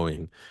metaphor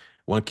going,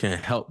 one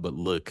can't help but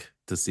look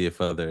to see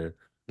if other,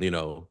 you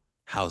know,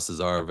 houses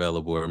are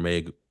available or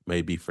may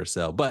be for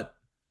sale. But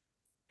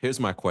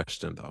here's my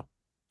question, though.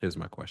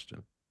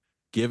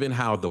 Given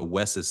how the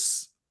West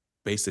is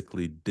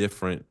basically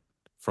different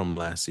from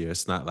last year,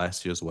 it's not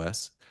last year's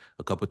West.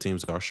 A couple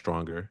teams are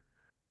stronger.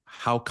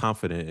 How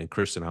confident, and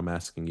Christian, I'm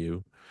asking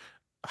you,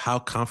 how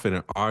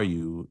confident are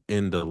you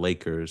in the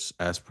Lakers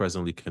as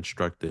presently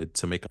constructed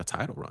to make a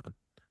title run?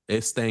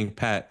 It's staying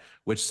pat,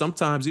 which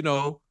sometimes, you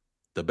know,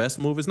 the best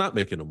move is not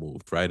making a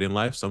move, right? In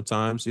life,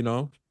 sometimes, you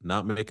know,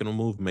 not making a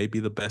move may be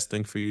the best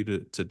thing for you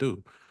to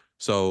do.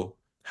 So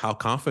how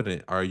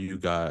confident are you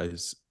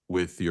guys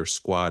with your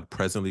squad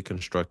presently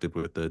constructed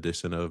with the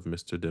addition of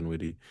Mr.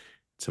 Dinwiddie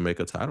to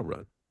make a title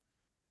run?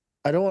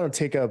 I don't want to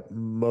take up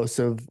most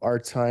of our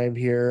time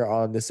here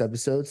on this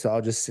episode, so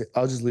I'll just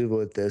leave it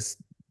with this.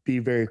 Be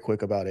very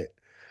quick about it.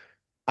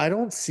 I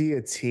don't see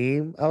a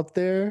team out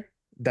there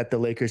that the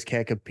Lakers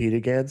can't compete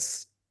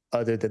against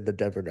other than the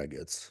Denver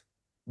Nuggets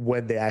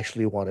when they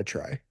actually want to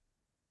try.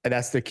 And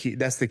that's the key.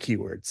 That's the key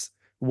words.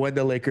 When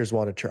the Lakers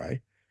want to try.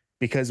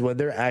 because when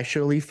they're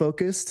actually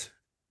focused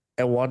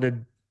and want to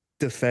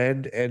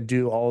defend and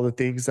do all the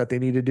things that they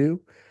need to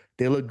do,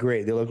 they look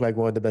great. They look like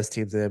one of the best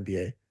teams in the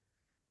NBA.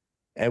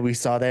 And we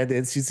saw that in the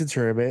in-season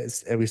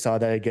tournament, and we saw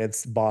that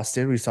against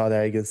Boston. We saw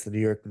that against the New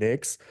York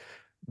Knicks.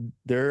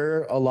 There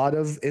are a lot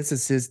of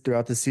instances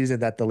throughout the season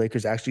that the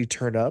Lakers actually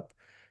turn up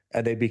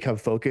and they become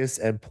focused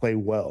and play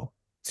well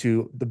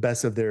to the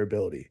best of their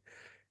ability.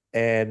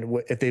 And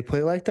if they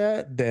play like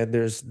that, then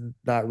there's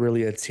not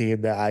really a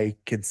team that I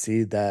can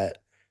see that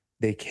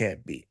they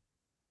can't beat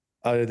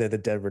other than the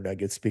Denver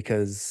Nuggets,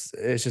 because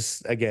it's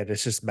just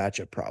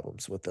matchup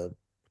problems with them.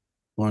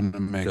 Want to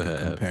make a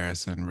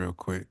comparison real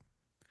quick.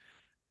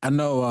 I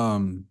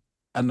know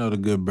the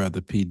good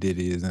brother P.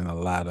 Diddy is in a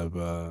lot of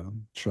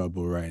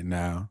trouble right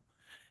now,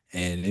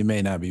 and it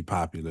may not be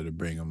popular to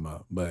bring him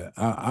up, but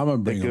I'm gonna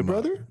bring him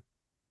up. The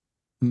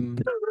good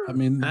brother? I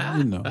mean,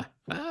 you know,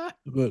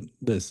 but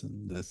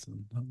listen,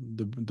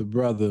 the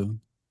brother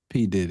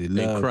P. Diddy,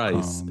 love in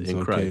Christ, comes, in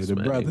okay? Christ, the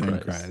man, brother in in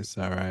Christ,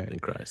 all right, in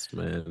Christ,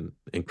 man,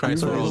 in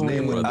Christ. His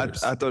name was,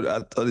 brothers. I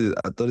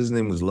thought his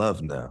name was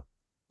Love now.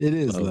 It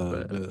is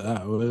love,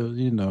 but well,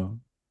 you know,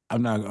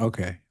 I'm not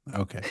okay.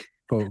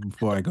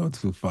 Before I go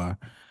too far,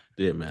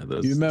 yeah, man.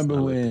 You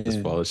remember when this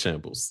fall of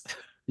shambles?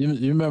 You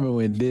remember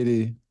when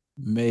Diddy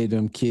made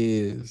them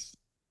kids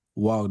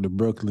walk to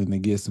Brooklyn to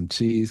get some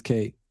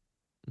cheesecake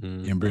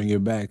and bring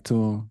it back to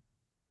him?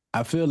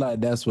 I feel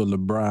like that's what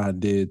LeBron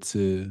did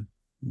to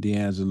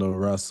D'Angelo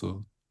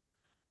Russell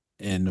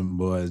and them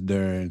boys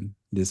during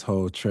this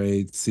whole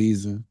trade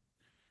season,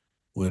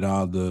 with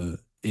all the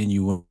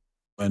innuendo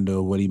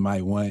of what he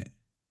might want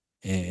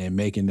and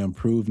making them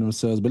prove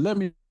themselves. But let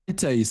me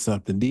tell you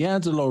something.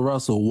 D'Angelo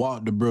Russell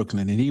walked to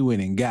Brooklyn and he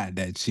went and got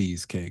that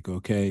cheesecake,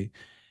 okay?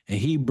 And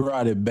he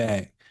brought it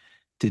back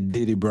to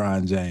Diddy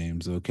Bron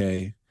James,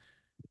 okay?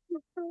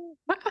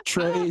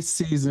 Trade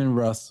season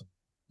Russell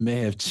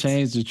may have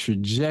changed the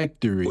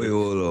trajectory. Wait,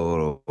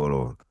 hold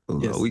on.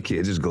 Yes. We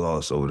can't just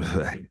gloss over the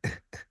fact.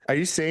 Are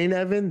you saying,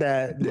 Evan,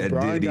 that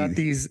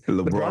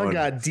LeBron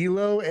got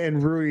D'Lo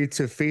and Rui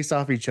to face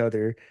off each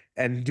other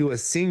and do a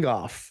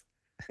sing-off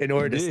in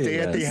order to stay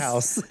at the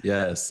house?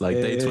 Yes, like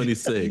day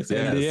 26.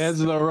 And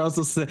D'Angelo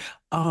Russell said,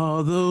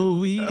 although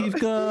we've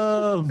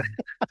come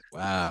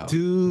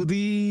to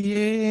the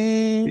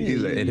end. He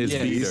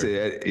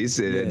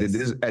said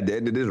at the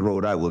end of this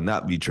road, I will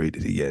not be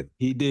traded again.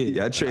 He did.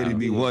 Y'all traded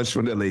me once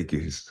from the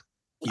Lakers.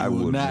 I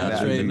will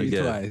not trade me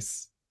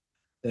twice.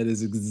 That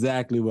is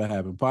exactly what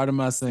happened. Part of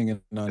my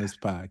singing on this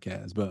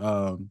podcast. But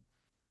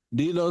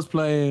D'Lo's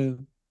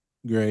playing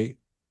great.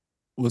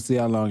 We'll see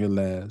how long it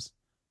lasts.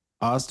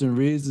 Austin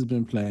Reeves has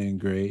been playing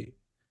great.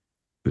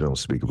 We don't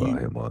speak about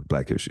him on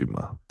Black History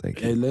Month.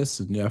 Thank you. Hey,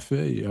 listen. I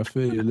feel you.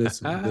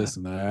 Listen.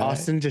 All right?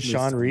 Austin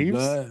Deshaun Reeves?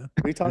 What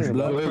are you talking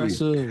about?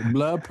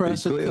 Blood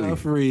pressure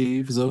cuff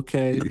Reeves.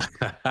 Okay.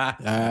 All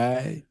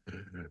right.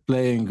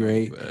 Playing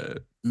great.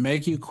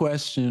 Make you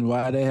question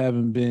why they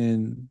haven't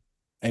been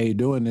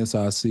doing this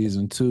all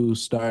season, two,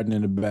 starting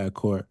in the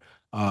backcourt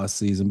all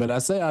season. But I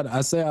say all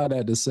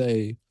that to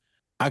say,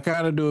 I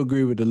kind of do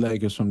agree with the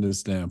Lakers from this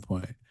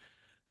standpoint.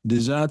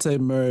 DeJounte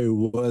Murray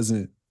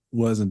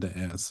wasn't the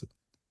answer.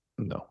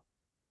 No.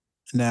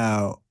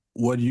 Now,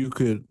 what you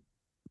could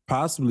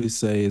possibly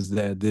say is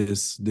that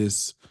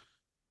this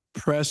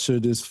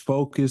pressure, this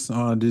focus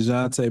on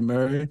DeJounte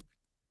Murray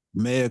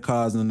may have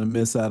caused them to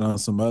miss out on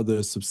some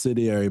other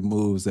subsidiary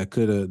moves that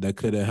could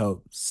have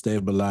helped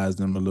stabilize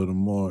them a little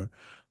more.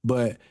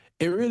 But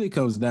it really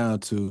comes down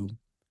to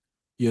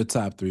your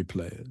top three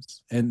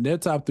players. And their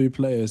top three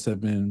players have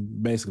been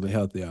basically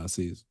healthy all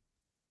season.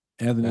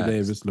 Anthony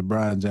Davis,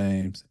 LeBron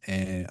James,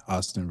 and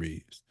Austin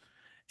Reeves.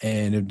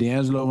 And if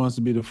D'Angelo wants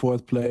to be the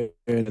fourth player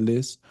in the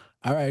list,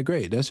 all right,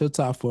 great. That's your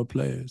top four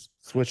players.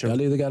 Switch them.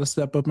 Y'all either got to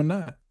step up or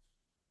not.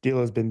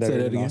 D'Lo's been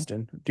better than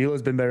Austin.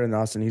 D'Lo's been better than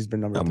Austin. He's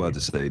been number three. I'm about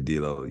to say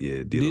D'Lo.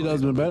 Yeah,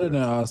 D'Lo's been better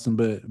than Austin,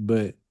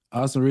 but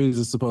Austin Reeves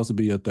is supposed to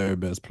be your third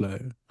best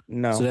player.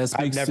 No, so that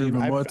speaks even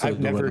more to I've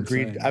never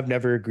agreed. I've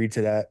never agreed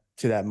to that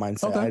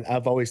mindset. Okay.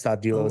 I've always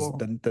thought D'Lo's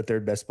the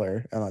third best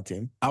player on that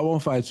team. I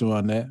won't fight you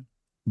on that.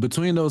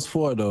 Between those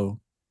four, though,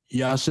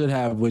 y'all should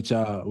have what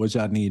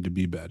y'all need to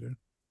be better.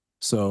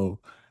 So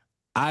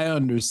I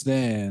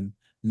understand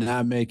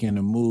not making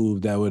a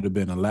move that would have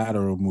been a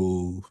lateral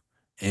move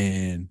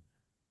and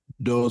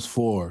those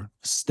four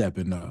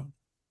stepping up.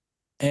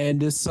 And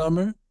this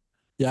summer,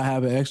 y'all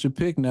have an extra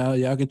pick now.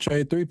 Y'all can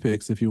trade 3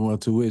 picks if you want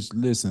to, which,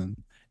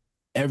 listen,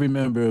 every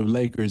member of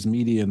Lakers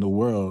media in the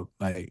world,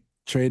 like,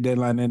 trade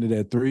deadline ended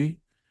at 3.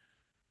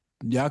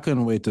 Y'all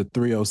couldn't wait till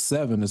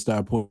 3:07 to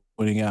start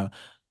pointing out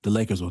the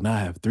Lakers will now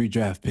have 3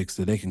 draft picks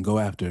that they can go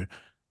after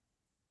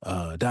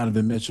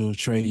Donovan Mitchell,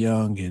 Trae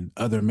Young, and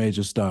other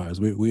major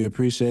stars. We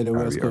appreciate it,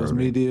 West Coast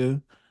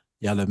media.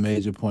 Y'all have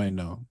made your point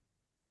known.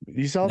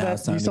 You saw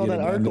that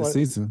article.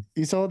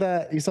 You saw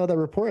that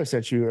report I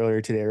sent you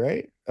earlier today,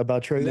 right?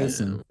 About Trae Young.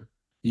 Listen,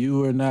 you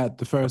were not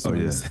the first one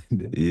to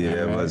send it.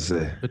 Yeah, I was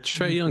say. But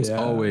Trae Young's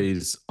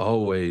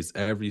always,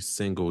 every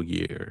single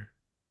year,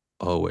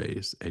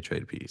 always a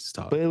trade piece.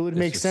 Talk. But it would It's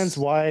make just- sense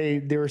why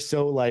they were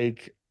so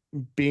like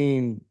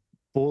being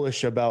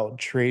bullish about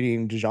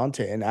trading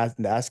DeJounte and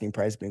the asking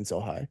price being so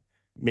high.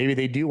 Maybe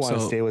they do want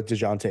to So- stay with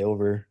DeJounte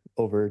over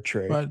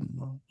Trey. But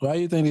why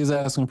do you think these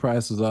asking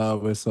prices are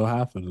always so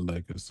high for the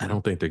Lakers? I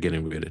don't think they're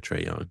getting rid of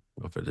Trae Young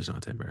or for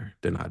DeJounte Murray.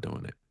 They're not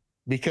doing it.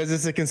 Because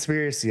it's a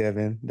conspiracy,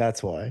 Evan.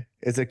 That's why.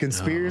 It's a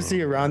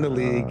conspiracy around the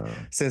league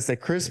since the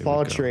Chris Here we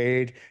Paul go.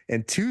 trade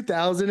in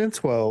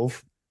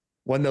 2012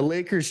 when the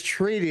Lakers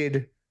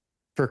traded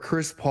for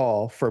Chris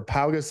Paul for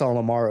Pau Gasol and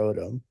Lamar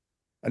Odom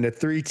on a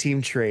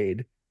 3-team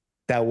trade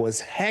that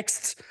was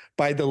hexed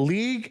by the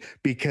league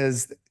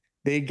because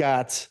they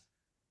got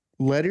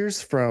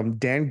letters from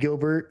Dan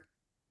Gilbert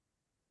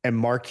and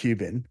Mark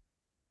Cuban,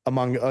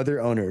 among other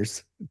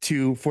owners,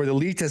 for the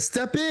league to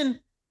step in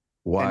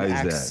Why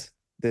and is axe that?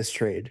 this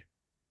trade.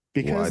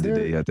 Why Because did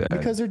they have to?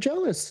 because they're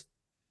jealous.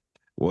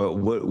 Well,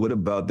 what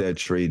about that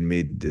trade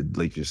made the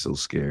Lakers so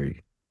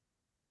scary?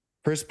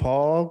 Chris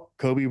Paul,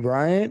 Kobe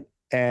Bryant,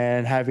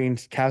 and having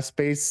cap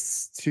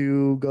space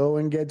to go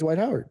and get Dwight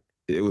Howard.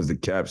 It was the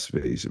cap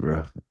space,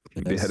 bro.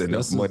 They had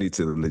enough That's- money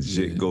to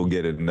legit yeah. go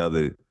get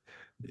another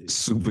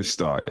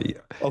superstar. Yeah.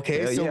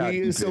 Okay, Yeah, so yeah,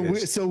 we I so think we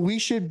so we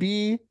should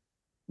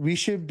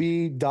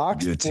be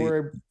doxed Good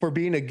team. for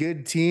being a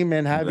good team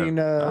and having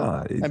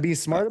and being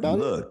smart about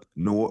it. Look,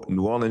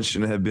 New Orleans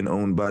shouldn't have been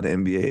owned by the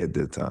NBA at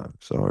that time.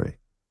 Sorry.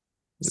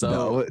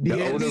 So The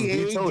owners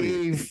vetoed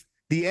it.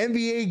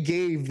 NBA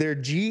gave their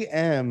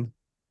GM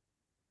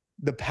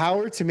the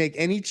power to make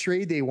any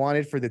trade they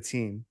wanted for the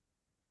team,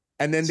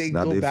 and then It's they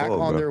not go their back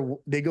fault, on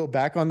bro. they go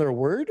back on their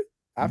word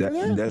after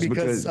that. That's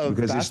because of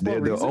they're basketball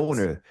the reasons?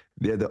 owner.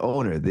 They're the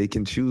owner. They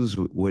can choose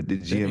what the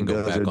didn't GM go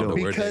does back or on the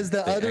don't. word. Because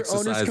the They other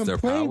owners exercise their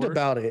complained power?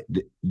 about it.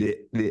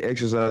 They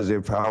exercise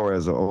their power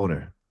as an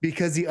owner.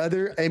 Because the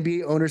other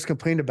NBA owners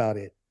complained about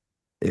it.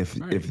 If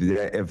Right.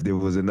 if there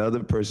was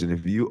another person,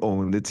 if you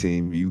owned the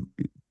team, you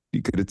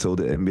could have told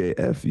the NBA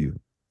F you.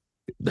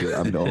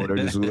 I'm the owner.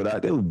 This is what I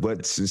do.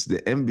 But since the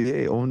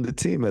NBA owned the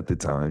team at the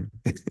time,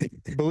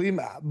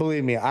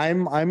 Believe me,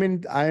 I'm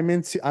in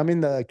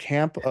the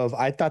camp of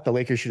I thought the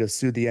Lakers should have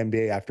sued the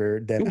NBA after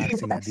them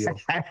axing that deal.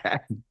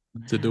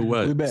 to do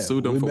what? We bet,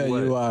 Sue them we for bet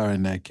what? you are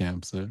in that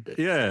camp, sir.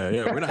 Yeah,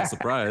 we're not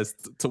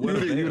surprised. To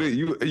what?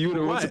 you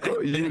would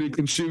have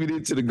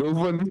contributed to the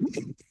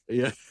GoFundMe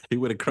Yeah, he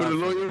would have for cried the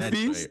lawyer that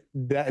fees. trade.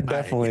 That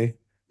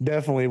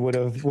definitely would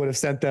have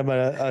sent them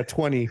a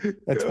 20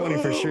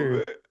 for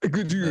sure.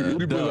 Could you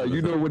be like,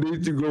 you know when they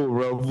used to go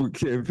around for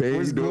campaign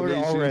Where's Gloria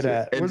donations Allred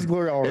at? Where's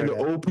Gloria and Allred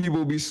the at? old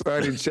people be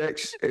signing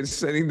checks and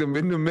sending them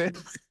in the mail.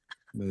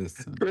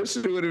 Listen,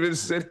 Person would have been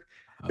sent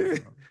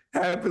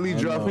happily I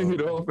dropping know.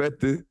 it off at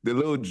the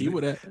little He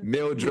would have.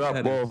 mail drop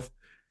had his- off.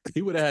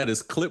 He would have had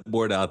his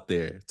clipboard out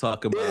there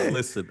talking about, Yeah.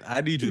 listen,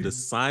 I need you to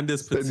sign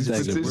this Send this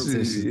petition.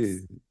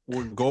 petition,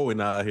 We're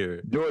going out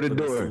here Door to for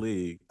this door.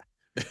 league.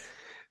 Door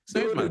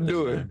Here's my to thing,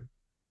 door. man.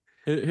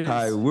 Here's-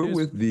 Hi, we're here's-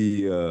 with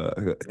the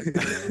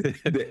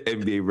the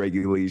NBA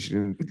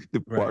regulation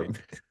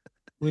department.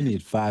 we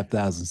need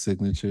 5,000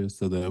 signatures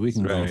so that we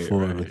can go Right,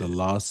 forward right. with a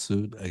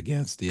lawsuit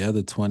against the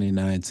other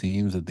 29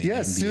 teams of the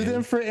Yes, NBA. sue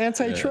them for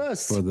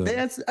antitrust. For the-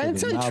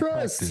 Antitrust.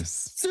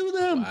 malpractice. Sue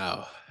them.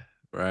 Wow.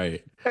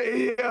 Right.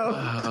 Hey,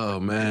 yo. Oh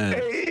man,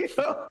 Hey,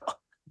 yo.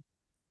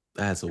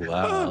 that's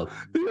wild.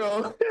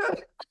 Yo.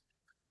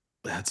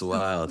 That's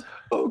wild.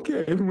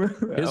 Okay, man.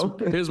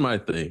 Okay. Here's my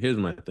thing. Here's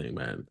my thing,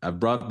 man. I've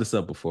brought this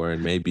up before,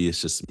 and maybe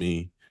it's just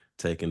me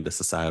taking the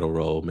societal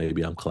role.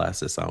 Maybe I'm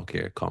classist. I don't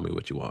care. Call me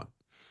what you want.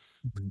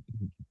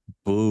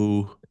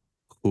 Boo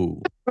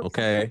hoo.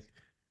 Okay.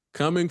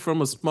 Coming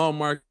from a small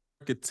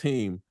market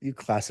team, You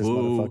classist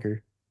Boo. motherfucker.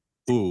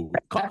 boo.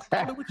 Call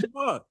it what you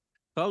want.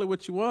 Call it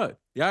what you want.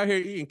 Y'all here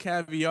eating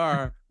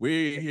caviar.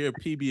 We're here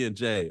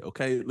PB&J.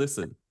 Okay.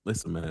 Listen,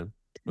 man.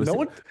 Listen.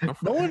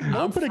 No one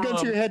I'm put a gun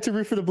to your head to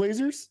root for the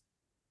Blazers.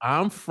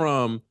 I'm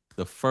from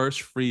the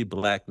first free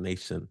black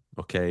nation,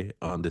 okay,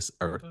 on this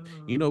earth.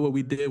 You know what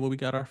we did when we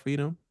got our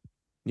freedom?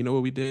 You know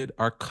what we did?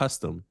 Our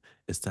custom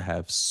is to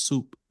have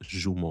soup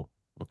jumeau,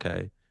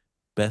 okay?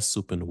 Best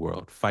soup in the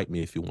world. Fight me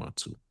if you want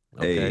to,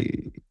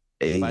 okay?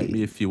 Fight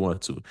me if you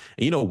want to. And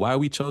you know why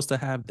we chose to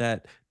have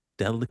that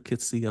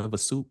delicacy of a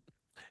soup?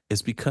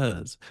 It's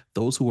because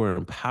those who were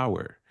in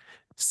power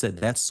said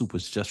that soup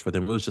was just for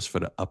them. It was just for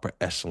the upper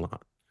echelon.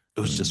 It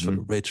was just for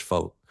the rich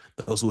folk,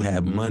 those who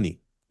had money.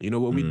 You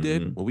know what we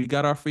did when we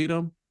got our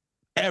freedom?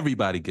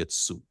 Everybody gets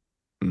soup.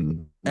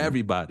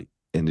 Everybody.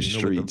 in the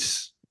You know what the-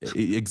 streets.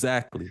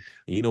 Exactly.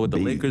 And you know what the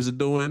Beef. Lakers are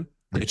doing?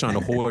 They're trying to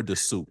hoard the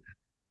soup.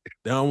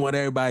 They don't want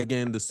everybody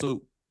getting the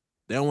soup.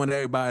 They don't want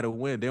everybody to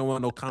win. They don't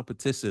want no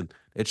competition.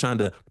 They're trying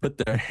to put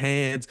their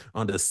hands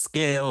on the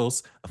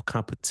scales of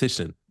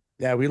competition.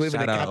 Yeah, we live in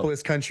Shout a out.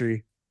 capitalist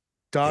country.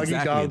 Doggy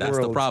Exactly. dog That's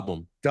world. the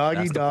problem. Doggy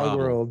That's the dog problem.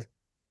 world.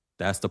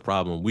 That's the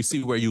problem. We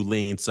see where you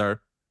lean, sir.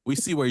 We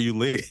see where you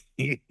lean.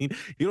 You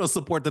don't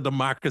support the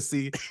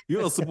democracy. You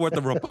don't support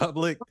the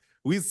republic.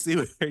 We see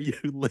where you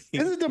lean.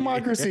 This is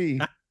democracy.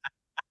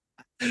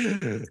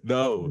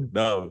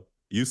 No.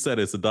 You said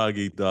it's a dog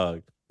eat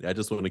dog. I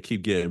just want to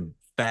keep getting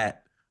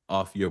fat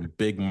off your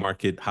big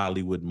market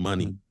Hollywood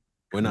money.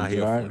 We're not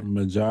here for it.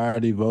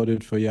 Majority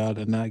voted for y'all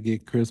to not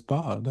get Chris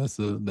Paul. That's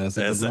a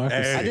democracy.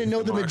 I didn't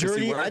know the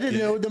majority. I didn't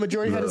know the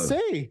majority had a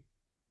say.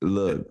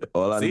 Look,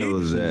 all I know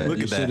is that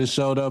you should have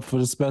showed up for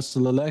the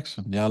special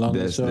election. Y'all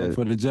only showed up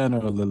for the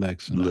general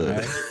election. Look,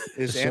 right?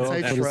 It's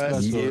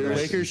antitrust. The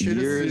Lakers should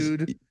have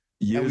sued.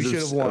 Years we should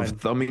have won. of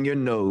thumbing your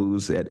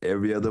nose at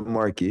every other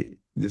market.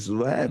 This is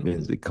what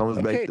happens. It comes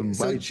back to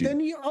bite you. Then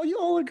you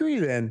all agree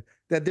then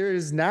that there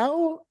is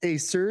now a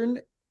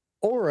certain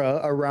aura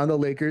around the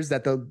Lakers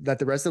that the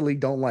rest of the league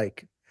don't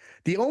like.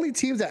 The only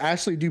teams that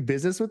actually do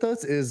business with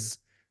us is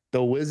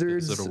the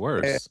Wizards. Those are the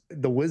worst.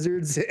 The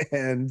Wizards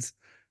and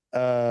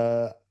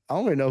I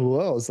don't even know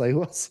who else. Like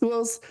who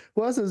else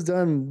has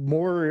done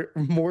more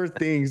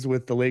things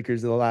with the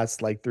Lakers in the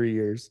last like 3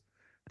 years?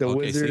 The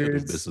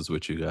Wizards do business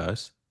with you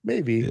guys.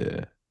 Maybe.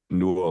 Yeah.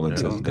 New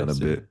Orleans has done a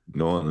bit.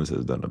 New Orleans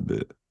has done a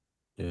bit.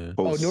 Yeah.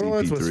 New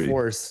Orleans was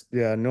forced.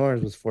 Yeah, New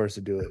Orleans was forced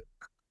to do it.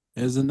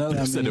 There's another.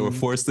 You said they were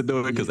forced to do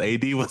it because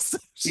AD was.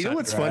 You know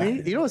what's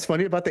funny? You know what's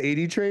funny about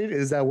the AD trade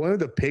is that one of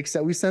the picks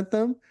that we sent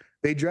them,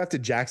 they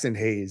drafted Jackson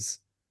Hayes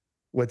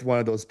with one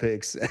of those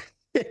picks.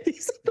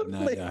 He's on the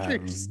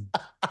Lakers.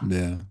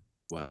 Yeah.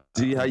 Wow.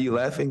 See how you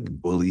laughing,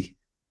 bully?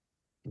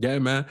 Yeah,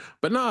 man.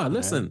 But nah,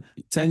 listen.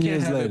 10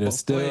 years later,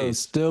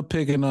 still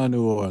picking on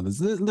New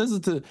Orleans.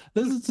 Listen to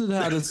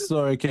how this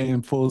story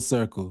came full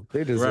circle.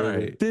 They deserve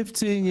it.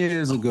 15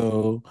 years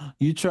ago,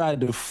 you tried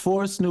to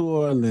force New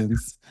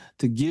Orleans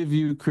to give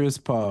you Chris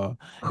Paul.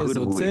 And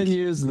so 10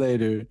 years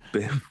later,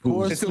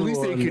 force it's the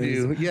least they could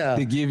do. Yeah.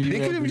 To give you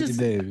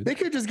David. They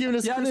could have just given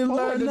us Chris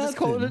Paul and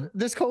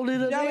just called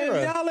it an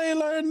era. Y'all ain't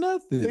learned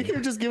nothing. They could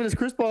have just given us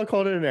Chris Paul and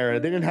called it an era.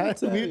 They didn't have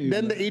to.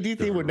 Then the AD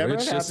thing would never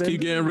have happened. Just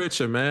keep getting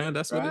richer, man.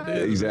 That's what it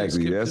is.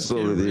 Exactly. That's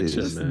what it is.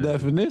 That's the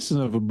definition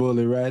of a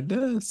bully right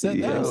there.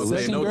 Second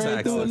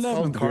grade through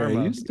 11th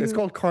grade. It's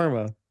called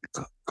karma.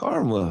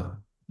 Karma.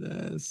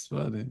 That's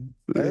funny.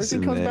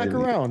 Everything comes back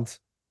around.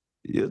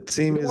 Your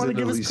team is in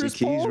Alicia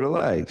Keys.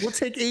 Relax. We'll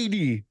take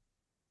 80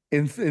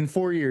 in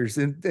 4 years,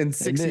 in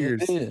 6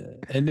 years.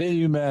 And then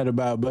you mad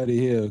about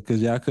Buddy Hill because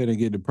y'all couldn't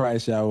get the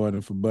price y'all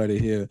wanted for Buddy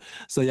Hill.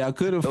 So y'all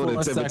could have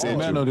forced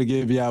Sacramento to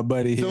give y'all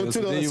Buddy Hill. So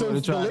then you want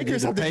to try to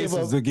get the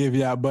Pacers to give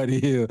y'all Buddy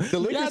Hill. The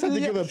Lakers have to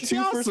give up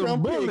 2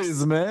 first-round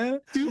picks. Man.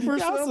 2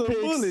 first-round picks.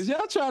 Bullies.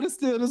 Y'all trying to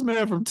steal this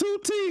man from 2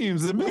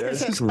 teams. The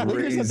Lakers have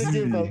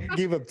to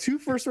give up 2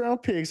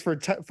 first-round picks for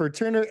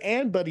Turner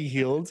and Buddy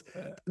Hield.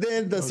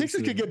 Then the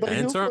Sixers could get Buddy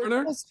Hield for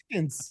 12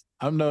 seconds.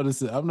 I'm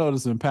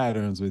noticing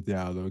patterns with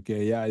y'all.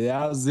 Okay,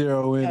 y'all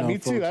zero in. Yeah, me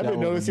too. I've been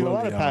noticing a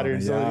lot of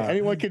patterns. So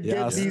anyone could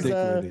get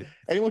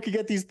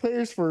these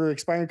players for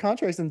expiring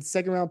contracts and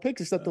second round picks,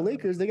 except the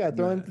Lakers. They got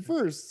thrown in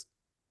first.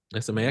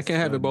 Listen, man, I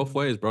can't have it both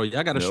ways, bro.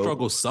 Y'all got to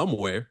struggle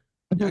somewhere.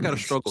 Y'all got to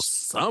struggle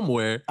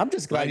somewhere. I'm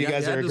just glad you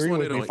guys are agreeing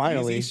with me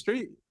finally.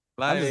 Street.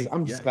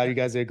 I'm just glad you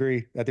guys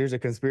agree that there's a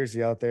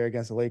conspiracy out there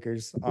against the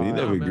Lakers. We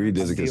never agreed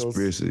there's a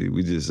conspiracy.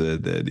 We just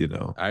said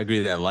that, I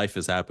agree that life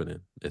is happening.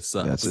 It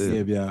sucks. That's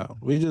it.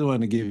 We just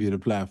want to give you the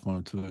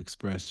platform to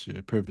express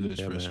your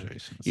privileged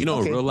frustrations. In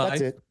real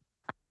life,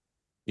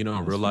 in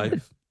real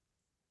life,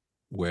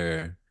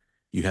 where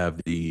you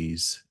have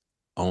these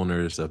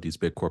owners of these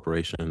big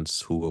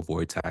corporations who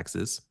avoid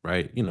taxes,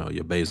 right?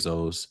 Your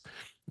Bezos,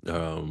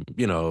 Elon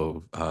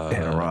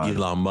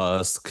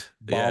Musk.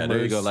 Yeah,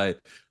 there you go.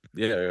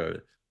 Yeah,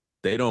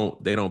 they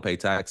don't pay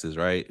taxes,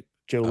 right?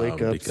 Joe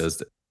Jacobs.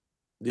 Because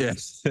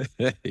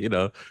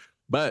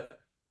but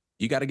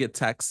you got to get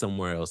taxed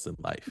somewhere else in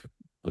life.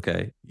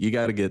 Okay, you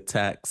got to get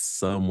taxed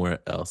somewhere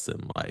else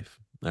in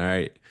life. All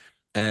right,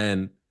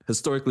 and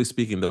historically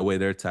speaking, the way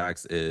they're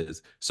taxed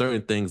is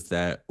certain things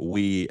that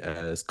we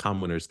as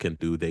commoners can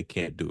do, they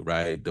can't do.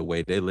 Right, the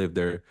way they live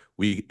there,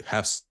 we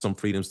have some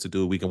freedoms to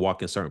do. We can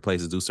walk in certain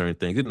places, do certain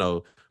things. Blah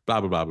blah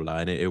blah blah,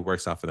 and it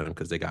works out for them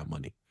because they got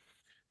money.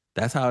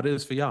 That's how it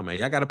is for y'all, man.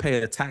 Y'all got to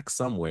pay a tax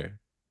somewhere.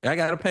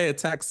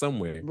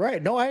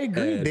 Right. No, I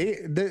agree.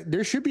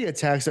 There should be a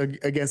tax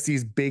against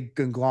these big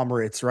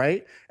conglomerates,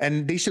 right?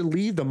 And they should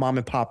leave the mom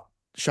and pop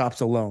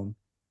shops alone.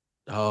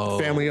 Oh,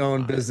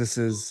 family-owned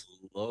businesses.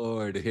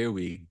 Lord, here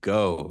we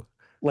go.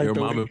 Like your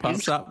mom and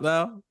pop shop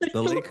now?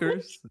 The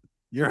Lakers?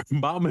 Your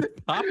mom and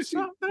pop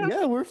shop now?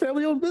 Yeah, we're a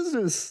family-owned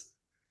business.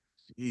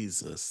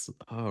 Jesus.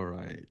 All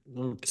right.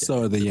 Okay.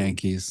 So are the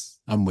Yankees.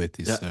 I'm with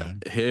you, sir.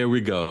 Here we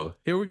go.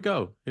 The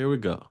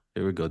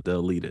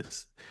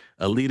elitists.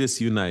 Elitists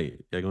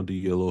unite. Y'all gonna do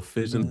your little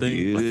fission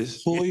thing?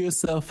 Pull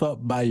yourself up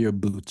by your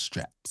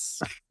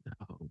bootstraps.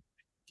 Oh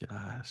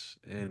gosh.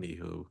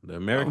 Anywho, the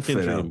American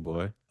dream,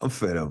 boy. I'm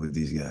fed up with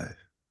these guys.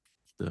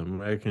 The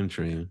American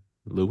dream.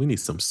 Look, we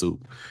need some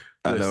soup.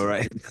 I know,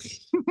 right?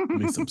 We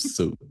need some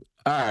soup.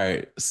 All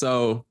right.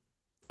 So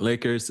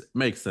Lakers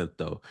makes sense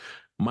though.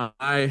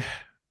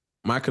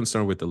 My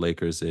concern with the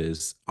Lakers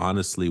is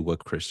honestly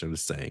what Christian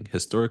is saying.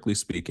 Historically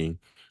speaking,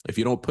 if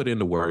you don't put in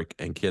the work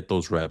and get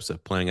those reps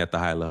of playing at the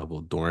high level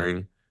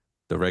during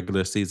the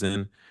regular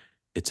season,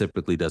 it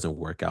typically doesn't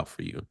work out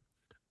for you.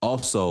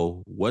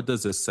 Also, what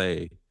does it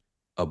say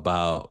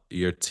about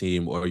your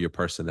team or your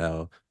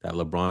personnel that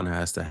LeBron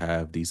has to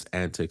have these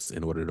antics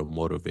in order to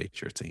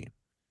motivate your team.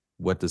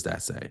 What does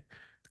that say?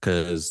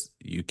 Because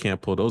you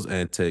can't pull those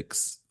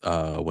antics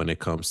when it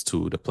comes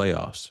to the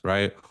playoffs,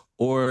 right?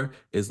 Or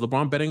is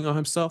LeBron betting on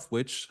himself,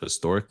 which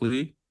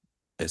historically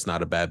it's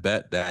not a bad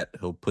bet that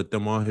he'll put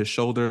them on his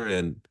shoulder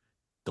and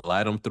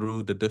glide them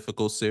through the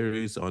difficult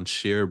series on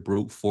sheer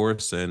brute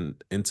force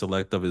and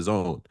intellect of his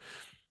own.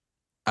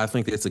 I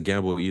think it's a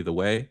gamble either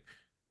way.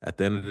 At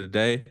the end of the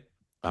day,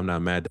 I'm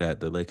not mad that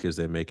the Lakers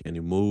didn't make any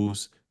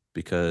moves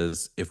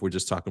because if we're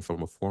just talking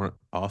from a front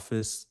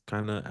office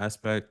kind of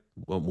aspect,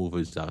 what move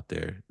is out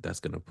there that's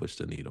going to push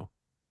the needle?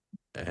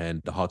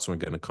 And the Hawks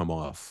weren't going to come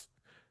off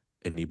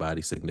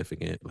anybody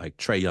significant like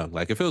Trae Young.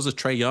 Like if it was a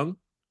Trae Young,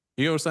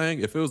 you know what I'm saying?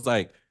 If it was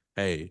like,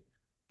 hey,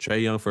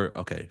 Trae Young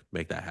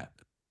make that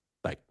happen.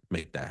 Like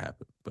make that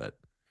happen. But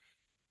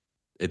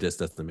it just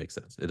doesn't make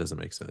sense. It doesn't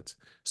make sense.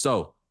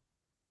 So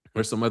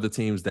there's some other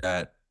teams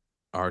that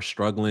are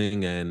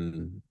struggling,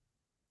 and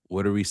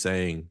what are we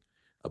saying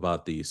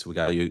about these? We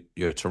got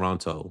your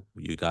Toronto,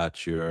 you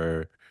got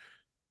your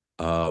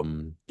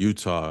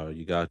Utah,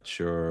 you got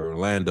your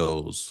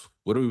Orlando's.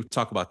 What do we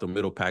talk about the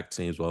middle pack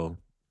teams? Well,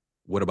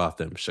 what about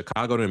them?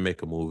 Chicago didn't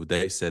make a move.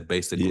 They said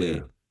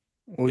basically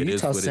Well, it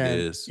is what it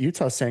is.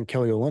 Utah sent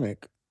Kelly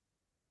Olynyk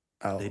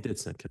out. They did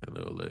send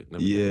Kelly Olynyk.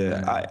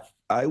 Yeah,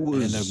 I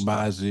was and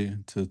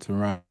Agbaji to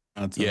Toronto.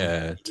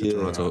 Yeah, to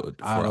Toronto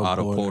for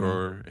Otto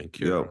Porter and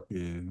Kira.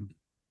 Yeah.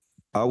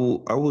 I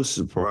was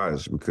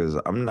surprised because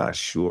I'm not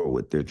sure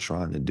what they're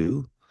trying to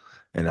do.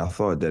 And I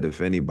thought that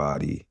if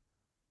anybody,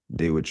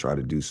 they would try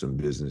to do some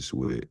business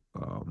with,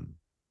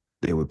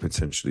 they would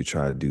potentially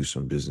try to do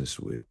some business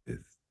with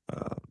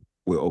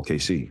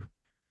OKC.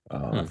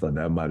 I thought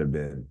that might have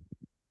been,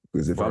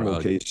 because if I'm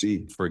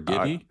OKC. For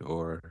Giddy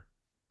or?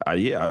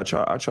 I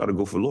try to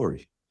go for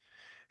Laurie.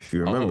 If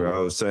you remember, I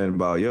was saying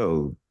about,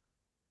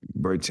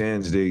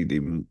 Bertans, they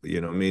you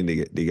know what I mean?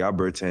 They got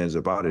Bertans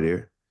up out of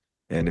there.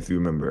 And if you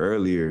remember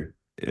earlier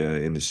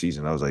in the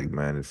season, I was like,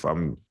 man, if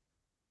I'm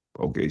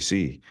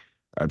OKC,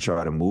 I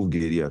try to move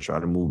Giddy, I try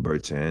to move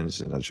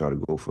Bertans, and I try to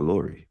go for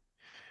Laurie.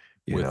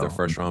 With their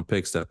first round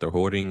picks that they're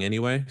hoarding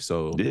anyway.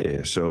 So but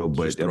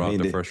throw out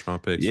the first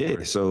round picks.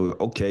 Yeah, so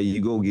okay,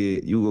 you go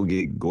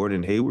get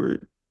Gordon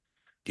Hayward.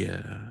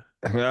 Yeah.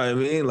 You know what I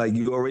mean? Like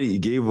you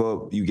gave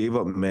up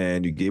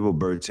Man, you gave up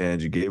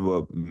Bertans, you gave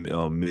up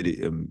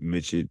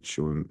Mitchich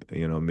or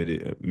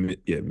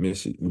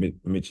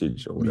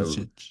Mitchich or whatever.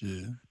 Mitchich,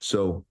 yeah.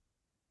 So,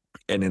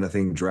 and then I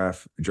think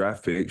draft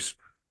picks.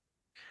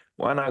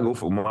 Why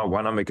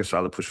not make a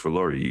solid push for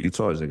Laurie?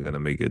 Utah isn't gonna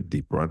make a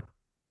deep run.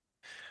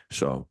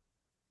 So,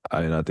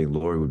 I think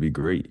Laurie would be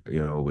great,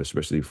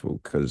 especially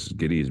because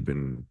Giddy has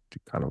been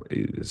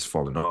it's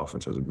fallen off in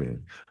terms of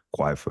being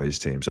quiet for his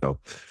team. So.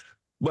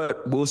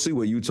 But we'll see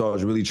what Utah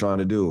is really trying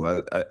to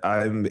do.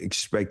 I'm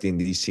expecting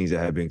these teams that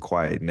have been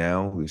quiet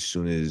now, as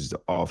soon as the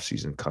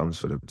offseason comes,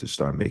 for them to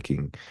start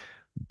making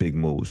big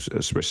moves,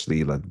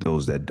 especially like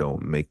those that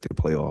don't make the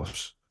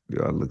playoffs.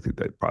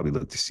 Probably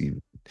look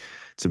to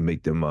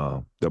make them.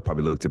 They'll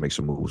probably look to make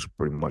some moves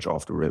pretty much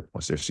off the rip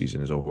once their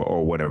season is over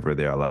or whenever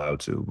they're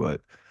allowed to.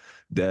 But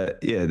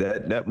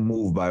that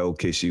move by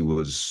OKC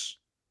was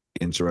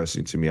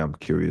interesting to me. I'm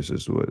curious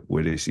as to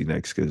where they see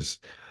next because.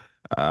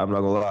 I'm not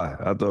gonna lie.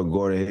 I thought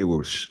Gordon Hayward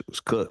was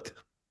cooked.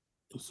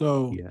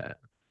 So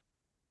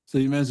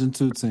you mentioned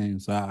two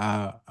teams.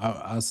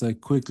 I'll say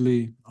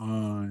quickly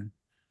on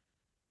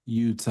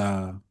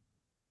Utah.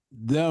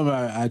 Them,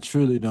 I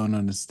truly don't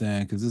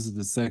understand because this is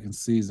the second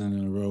season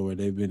in a row where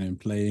they've been in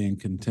play-in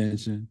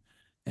contention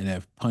and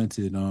have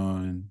punted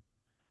on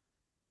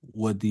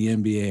what the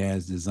NBA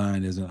has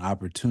designed as an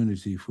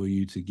opportunity for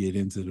you to get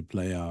into the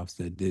playoffs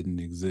that didn't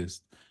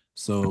exist.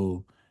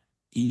 So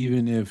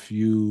even if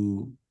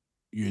your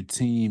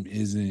team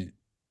isn't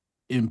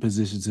in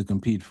position to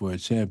compete for a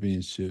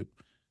championship,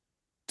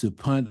 to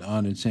punt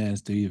on a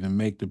chance to even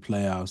make the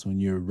playoffs when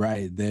you're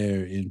right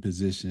there in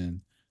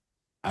position,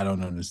 I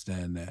don't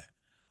understand that.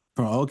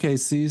 From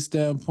OKC's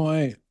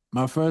standpoint,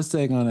 my first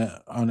take on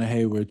the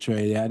Hayward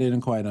trade, I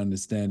didn't quite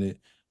understand it,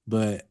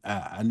 but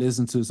I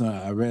listened to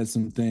I read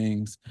some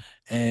things,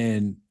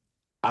 and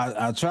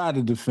I tried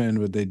to defend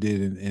what they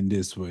did in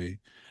this way.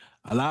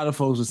 A lot of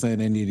folks were saying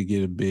they need to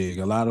get a big.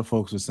 A lot of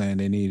folks were saying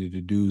they needed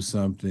to do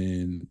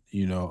something,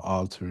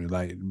 altering,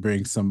 like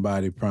bring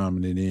somebody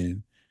prominent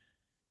in.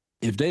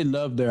 If they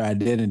love their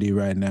identity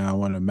right now,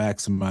 want to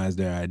maximize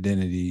their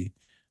identity,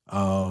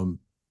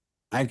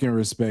 I can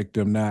respect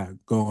them not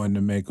going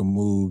to make a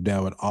move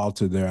that would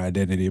alter their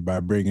identity by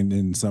bringing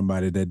in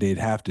somebody that they'd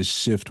have to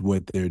shift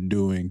what they're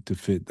doing to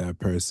fit that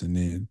person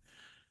in.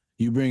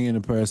 You bring in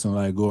a person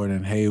like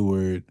Gordon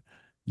Hayward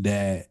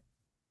that,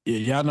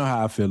 y'all know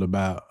how I feel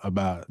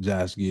about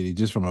Josh Giddey,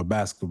 just from a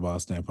basketball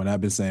standpoint.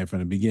 I've been saying from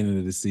the beginning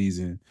of the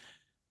season,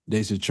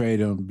 they should trade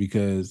him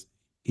because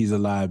he's a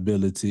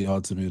liability.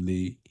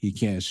 Ultimately, he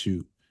can't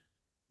shoot.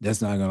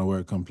 That's not going to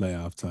work come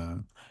playoff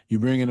time. You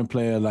bring in a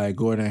player like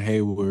Gordon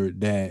Hayward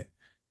that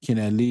can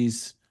at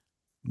least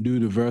do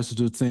the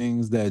versatile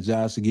things that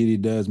Josh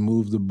Giddey does,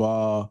 move the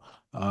ball,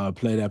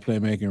 play that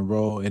playmaking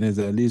role, and is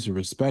at least a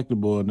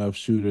respectable enough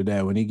shooter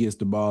that when he gets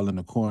the ball in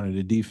the corner,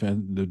 the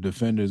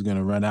defender is going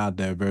to run out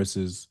there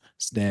versus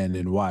stand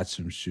and watch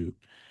him shoot.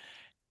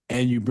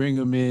 And you bring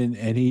him in,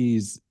 and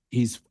he's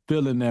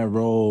filling that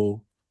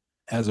role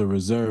as a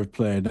reserve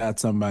player, not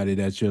somebody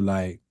that you're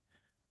like,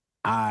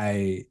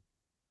 I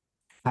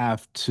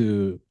have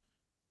to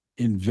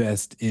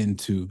invest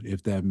into,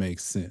 if that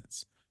makes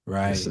sense,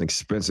 right? It's an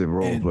expensive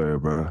role player,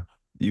 bro.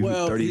 You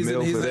Well, 30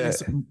 mil for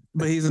that.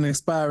 But he's an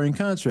expiring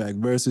contract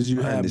versus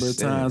you have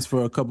Bertans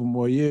for a couple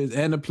more years,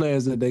 and the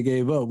players that they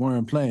gave up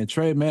weren't playing.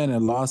 Trey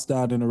Manning lost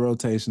out in the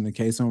rotation to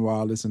Casey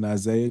Wallace and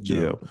Isaiah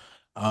Joe. Yeah.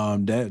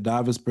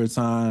 Davis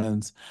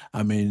Bertans,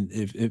 I mean,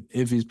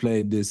 if he's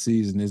played this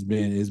season, it's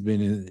been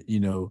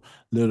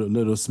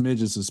little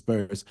smidges of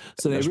spurs.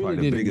 So they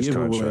really didn't give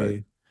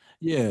away.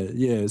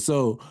 Yeah.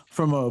 So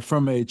from a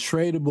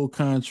tradable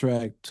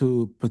contract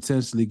to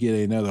potentially get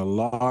another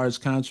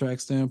large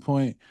contract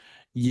standpoint,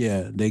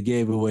 yeah, they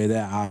gave away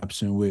that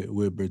option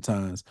with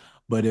Bertans.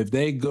 But if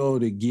they go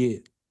to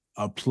get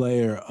a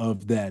player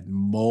of that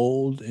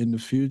mold in the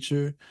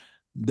future,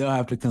 they'll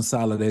have to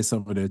consolidate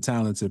some of their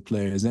talented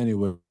players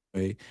anyway.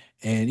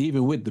 And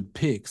even with the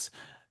picks,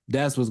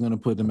 that's what's going to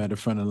put them at the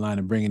front of the line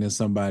and bringing in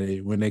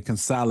somebody when they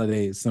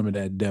consolidate some of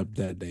that depth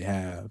that they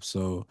have.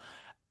 So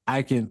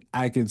I can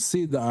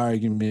see the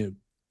argument,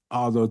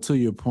 although to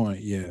your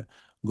point, yeah,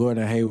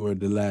 Gordon Hayward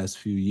the last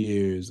few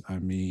years, I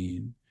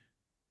mean,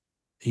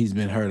 he's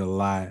been hurt a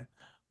lot.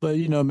 But,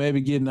 maybe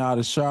getting out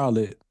of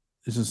Charlotte,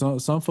 it's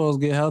just some folks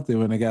get healthy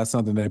when they got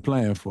something they're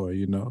playing for,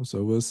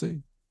 so we'll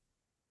see.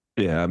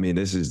 Yeah, I mean,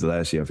 this is the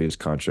last year of his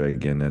contract,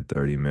 getting that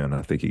 30 mil.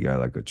 I think he got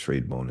like a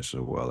trade bonus as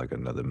well, like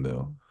another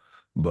mil.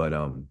 But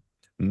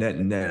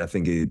net, I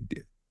think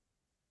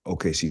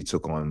OKC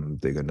took on, I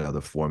think,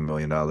 another $4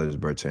 million.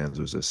 Bertans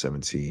was at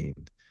 17.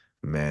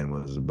 Man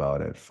was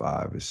about at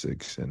 5 or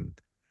 6, and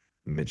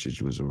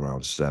Mitchell was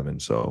around 7.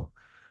 So,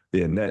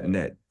 yeah, net,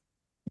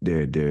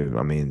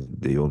 I mean,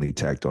 they only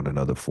tacked on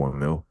another $4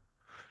 mil.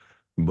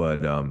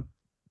 But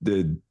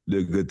the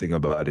good thing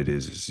about it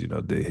is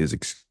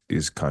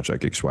his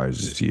contract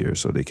expires this year,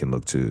 so they can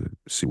look to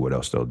see what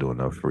else they'll do and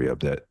they'll free up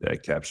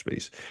that cap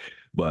space.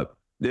 But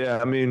yeah,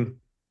 I mean,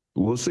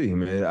 we'll see,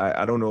 man.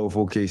 I don't know if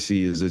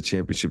OKC is a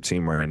championship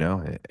team right now,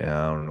 and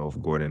I don't know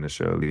if Gordon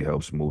necessarily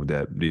helps move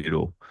that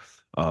needle.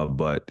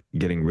 But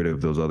getting rid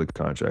of those other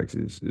contracts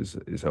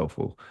is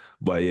helpful.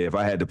 But yeah, if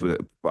I had to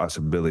put a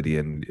possibility,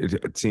 and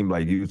it seemed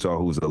like Utah,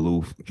 who's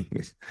aloof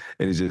and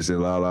it's just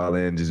in La La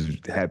Land,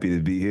 just happy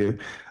to be here.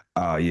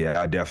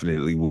 Yeah, I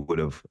definitely would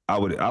have. I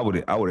would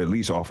at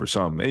least offer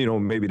something.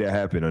 And, maybe that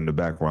happened in the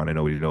background and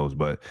nobody knows,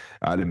 but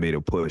I'd have made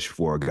a push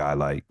for a guy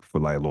like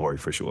Laurie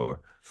for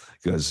sure,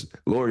 because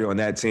Laurie on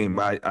that team,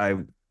 I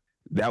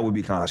that would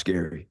be kind of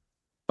scary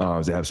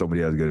to have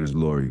somebody as good as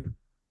Laurie.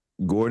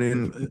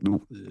 Gordon,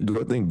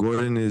 do I think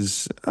Gordon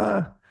is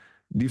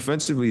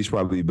defensively he's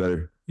probably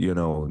better,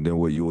 than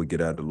what you would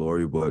get out of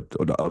Laurie, but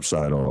on the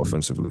upside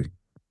offensively.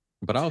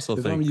 But I also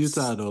think I'm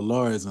Utah though,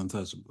 Laurie's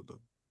untouchable though.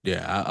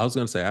 Yeah, I was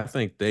gonna say I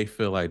think they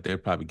feel like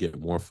they'd probably get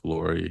more for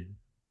Laurie.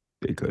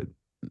 They could.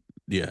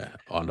 Yeah,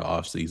 on the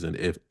offseason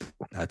if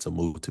that's a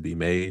move to be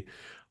made.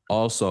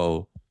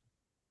 Also,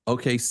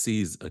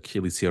 OKC's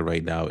Achilles heel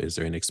right now is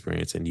their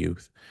inexperience in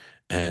youth.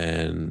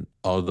 And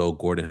although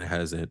Gordon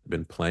hasn't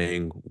been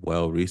playing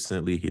well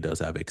recently, he does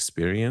have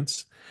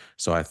experience.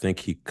 So I think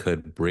he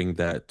could bring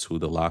that to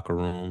the locker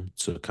room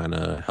to kind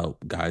of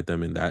help guide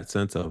them in that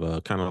sense of a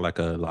kind of like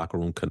a locker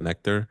room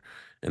connector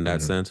in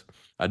that sense.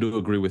 I do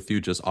agree with you,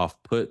 just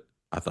off put.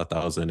 I thought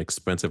that was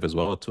inexpensive as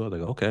well too. I was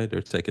like, okay,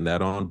 they're taking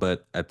that on.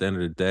 But at the end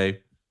of the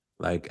day,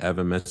 like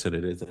Evan mentioned,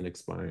 it is an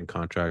expiring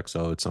contract.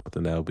 So it's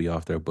something that'll be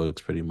off their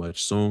books pretty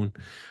much soon.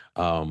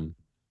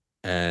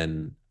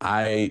 And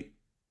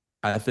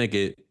I think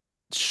it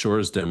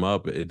shores them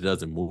up. It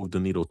doesn't move the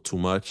needle too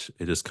much.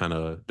 It just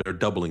they're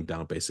doubling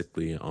down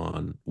basically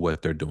on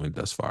what they're doing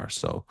thus far.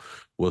 So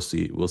we'll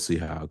see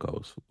how it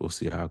goes. We'll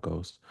see how it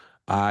goes.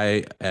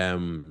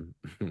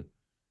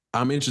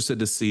 I'm interested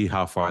to see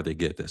how far they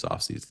get this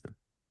offseason.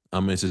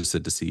 I'm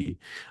interested to see,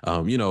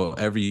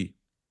 every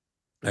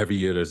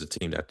year there's a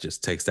team that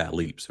just takes that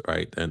leaps,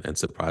 right? And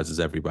surprises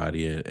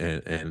everybody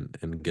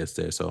and gets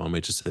there. So I'm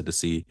interested to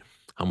see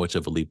how much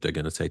of a leap they're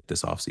going to take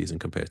this offseason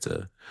compared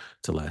to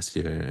last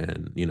year.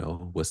 And,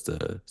 what's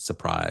the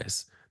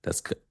surprise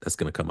that's going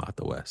to come out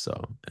the West.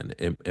 So, and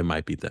it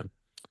might be them.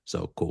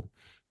 So cool.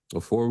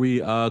 Before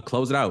we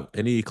close it out,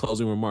 any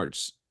closing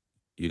remarks,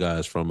 you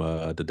guys, from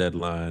the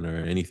deadline or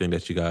anything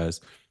that you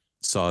guys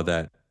saw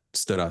that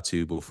stood out to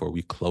you before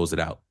we close it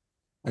out?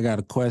 I got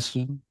a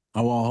question.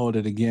 I won't hold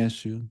it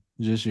against you.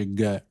 Just your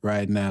gut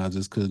right now,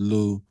 just because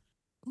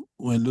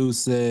when Lou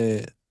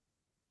said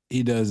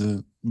he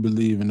doesn't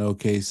believe in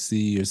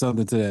OKC or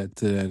something to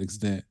that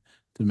extent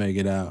to make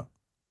it out.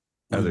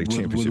 As a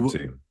championship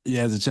team.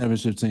 Yeah, as a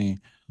championship team.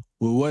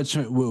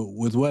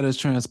 With what has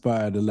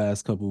transpired the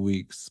last couple of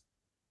weeks,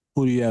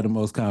 who do you have the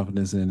most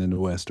confidence in the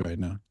West right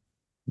now?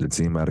 The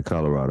team out of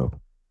Colorado.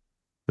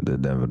 the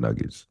Denver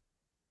Nuggets.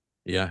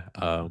 Yeah,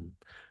 I'm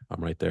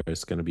right there.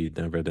 It's going to be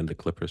Denver, then the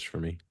Clippers for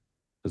me.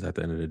 Because at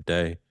the end of the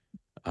day,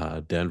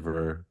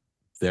 Denver,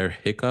 their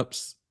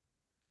hiccups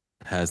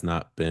has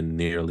not been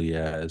nearly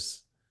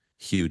as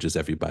huge as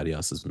everybody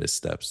else's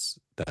missteps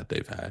that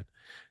they've had.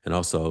 And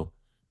also,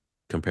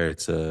 compared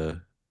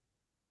to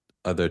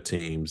other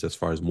teams, as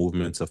far as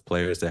movements of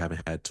players, they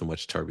haven't had too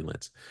much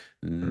turbulence.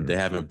 They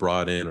haven't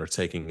brought in or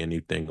taken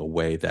anything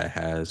away that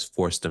has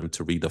forced them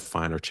to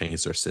redefine or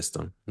change their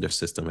system. Their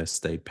system has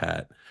stayed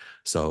pat.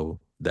 So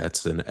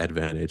that's an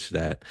advantage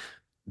that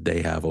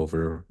they have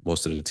over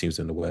most of the teams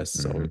in the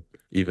West. So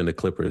even the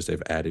Clippers,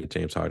 they've added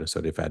James Harden,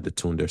 so they've had to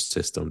tune their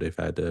system. They've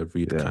had to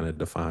kind of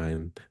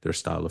define their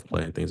style of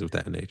play and things of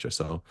that nature.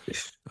 So,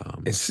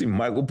 and see,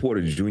 Michael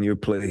Porter Jr.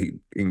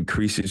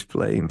 increases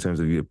play in terms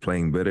of you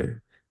playing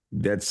better.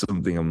 That's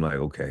something I'm like,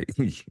 okay,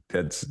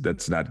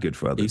 that's not good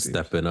for other teams. He's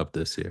stepping up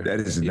this year. That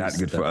is not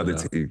good for other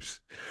teams.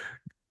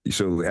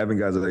 So having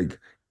guys like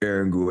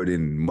Aaron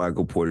Gordon,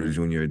 Michael Porter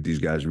Jr., these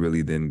guys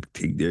really then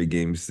take their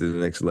games to the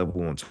next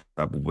level on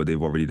top of what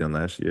they've already done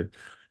last year.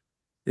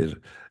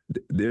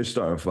 Their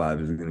starting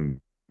five is going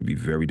to be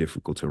very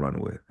difficult to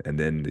run with. And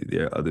then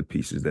there are other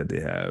pieces that they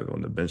have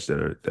on the bench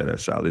that are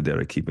solid, that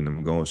are keeping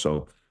them going.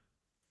 So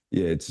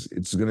yeah,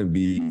 it's gonna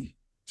be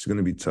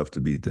tough to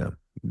beat them.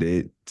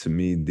 To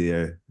me,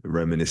 they're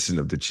reminiscent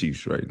of the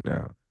Chiefs right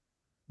now.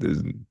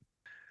 There's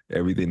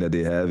everything that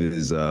they have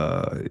is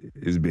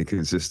being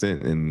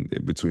consistent in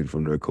between,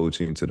 from their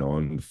coaching to the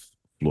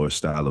on-floor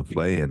style of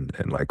play, and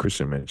like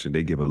Christian mentioned,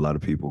 they give a lot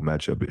of people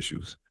matchup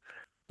issues.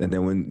 And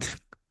then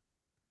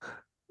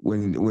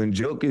when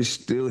Joke is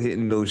still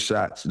hitting those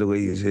shots the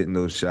way he's hitting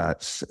those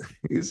shots,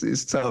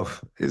 it's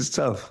tough. It's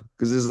tough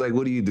because it's like,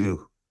 what do you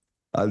do?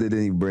 Other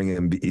than you bring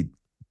Embiid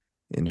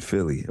in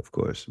Philly, of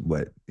course,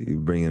 but you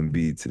bring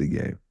Embiid to the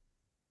game.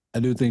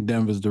 I do think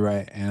Denver's the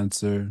right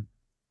answer.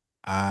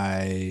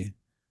 I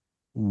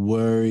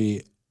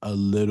worry a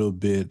little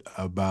bit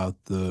about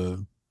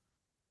the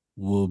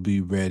we'll be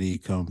ready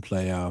come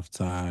playoff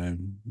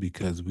time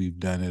because we've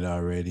done it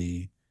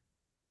already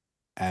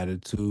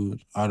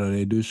attitude. Although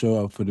they do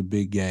show up for the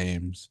big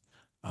games,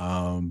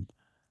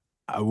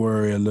 I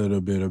worry a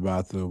little bit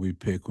about the we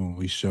pick when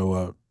we show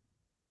up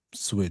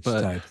switch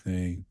type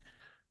thing.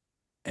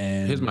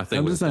 And here's my thing.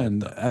 I'm just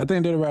saying, I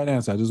think they're the right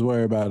answer. I just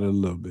worry about it a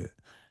little bit.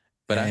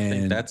 But I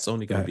think that's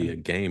only going to be a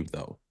game,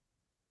 though.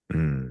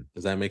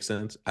 Does that make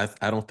sense?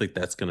 I don't think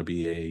that's going to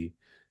be a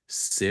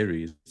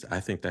series. I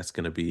think that's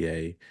going to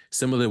be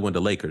similar when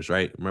the Lakers,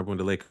 right? Remember when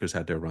the Lakers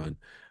had their run,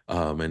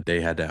 and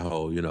they had that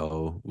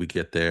whole, we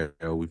get there,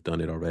 we've done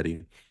it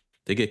already.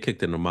 They get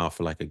kicked in the mouth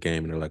for like a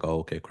game, and they're like, oh,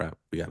 okay, crap,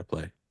 we got to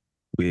play.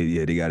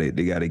 Yeah, they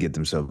got to get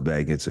themselves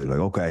back into like,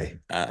 okay.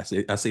 I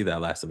see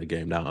that last in the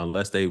game now,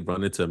 unless they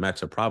run into a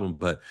matchup problem.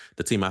 But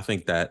the team I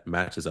think that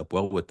matches up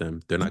well with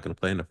them, they're not going to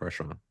play in the first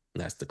round.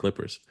 And that's the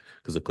Clippers,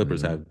 because the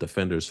Clippers have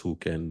defenders who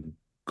can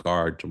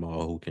guard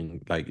Jamal, who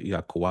can, like, you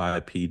got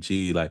Kawhi,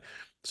 PG, like,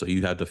 so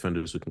you have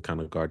defenders who can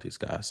kind of guard these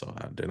guys. So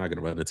they're not going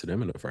to run into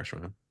them in the first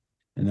round.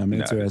 And I'm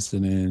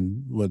interested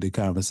in what the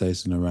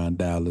conversation around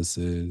Dallas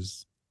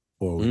is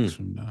 4 weeks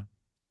from now.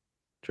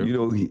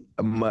 True.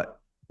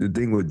 The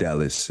thing with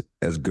Dallas,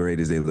 as great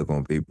as they look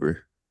on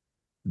paper,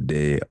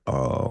 they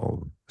are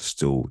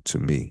still, to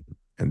me,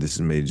 and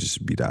this may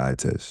just be the eye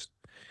test,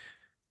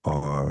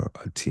 are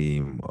a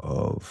team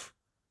of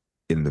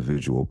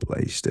individual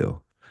play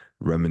still,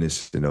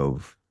 reminiscent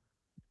of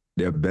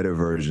they're better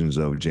versions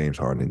of James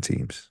Harden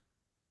teams,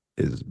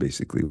 is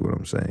basically what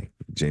I'm saying.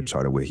 James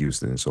Harden with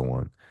Houston and so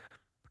on.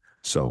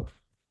 So,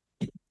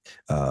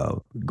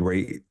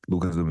 great.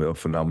 Luka's a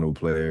phenomenal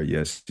player.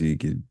 Yes, he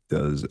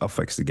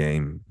affects the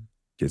game,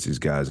 gets his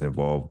guys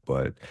involved,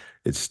 but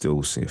it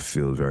still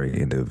feels very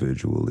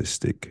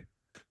individualistic.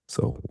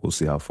 So we'll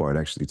see how far it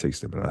actually takes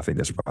them. And I think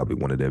that's probably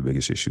one of their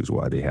biggest issues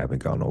why they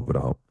haven't gone over the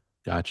hump.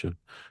 Gotcha.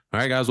 All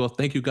right, guys. Well,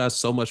 thank you guys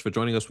so much for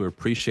joining us. We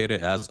appreciate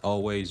it. As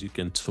always, you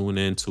can tune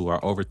in to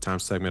our overtime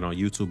segment on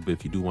YouTube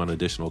if you do want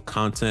additional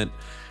content.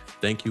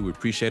 Thank you. We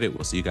appreciate it.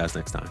 We'll see you guys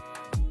next time.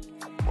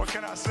 What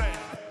can I say?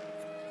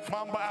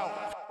 Mamba out.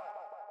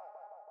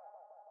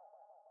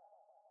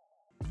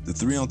 The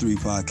 3-on-3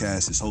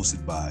 podcast is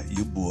hosted by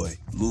your boy,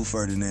 Lou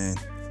Ferdinand,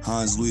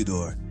 Hans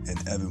Luidor,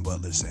 and Evan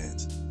Butler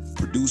Sands.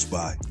 Produced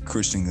by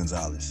Christian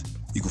Gonzalez.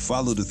 You can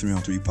follow the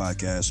 3-on-3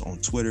 podcast on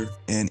Twitter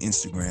and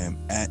Instagram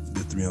at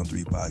the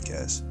 3-on-3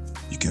 podcast.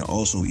 You can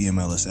also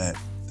email us at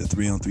the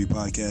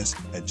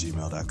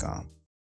 3on3podcast@gmail.com.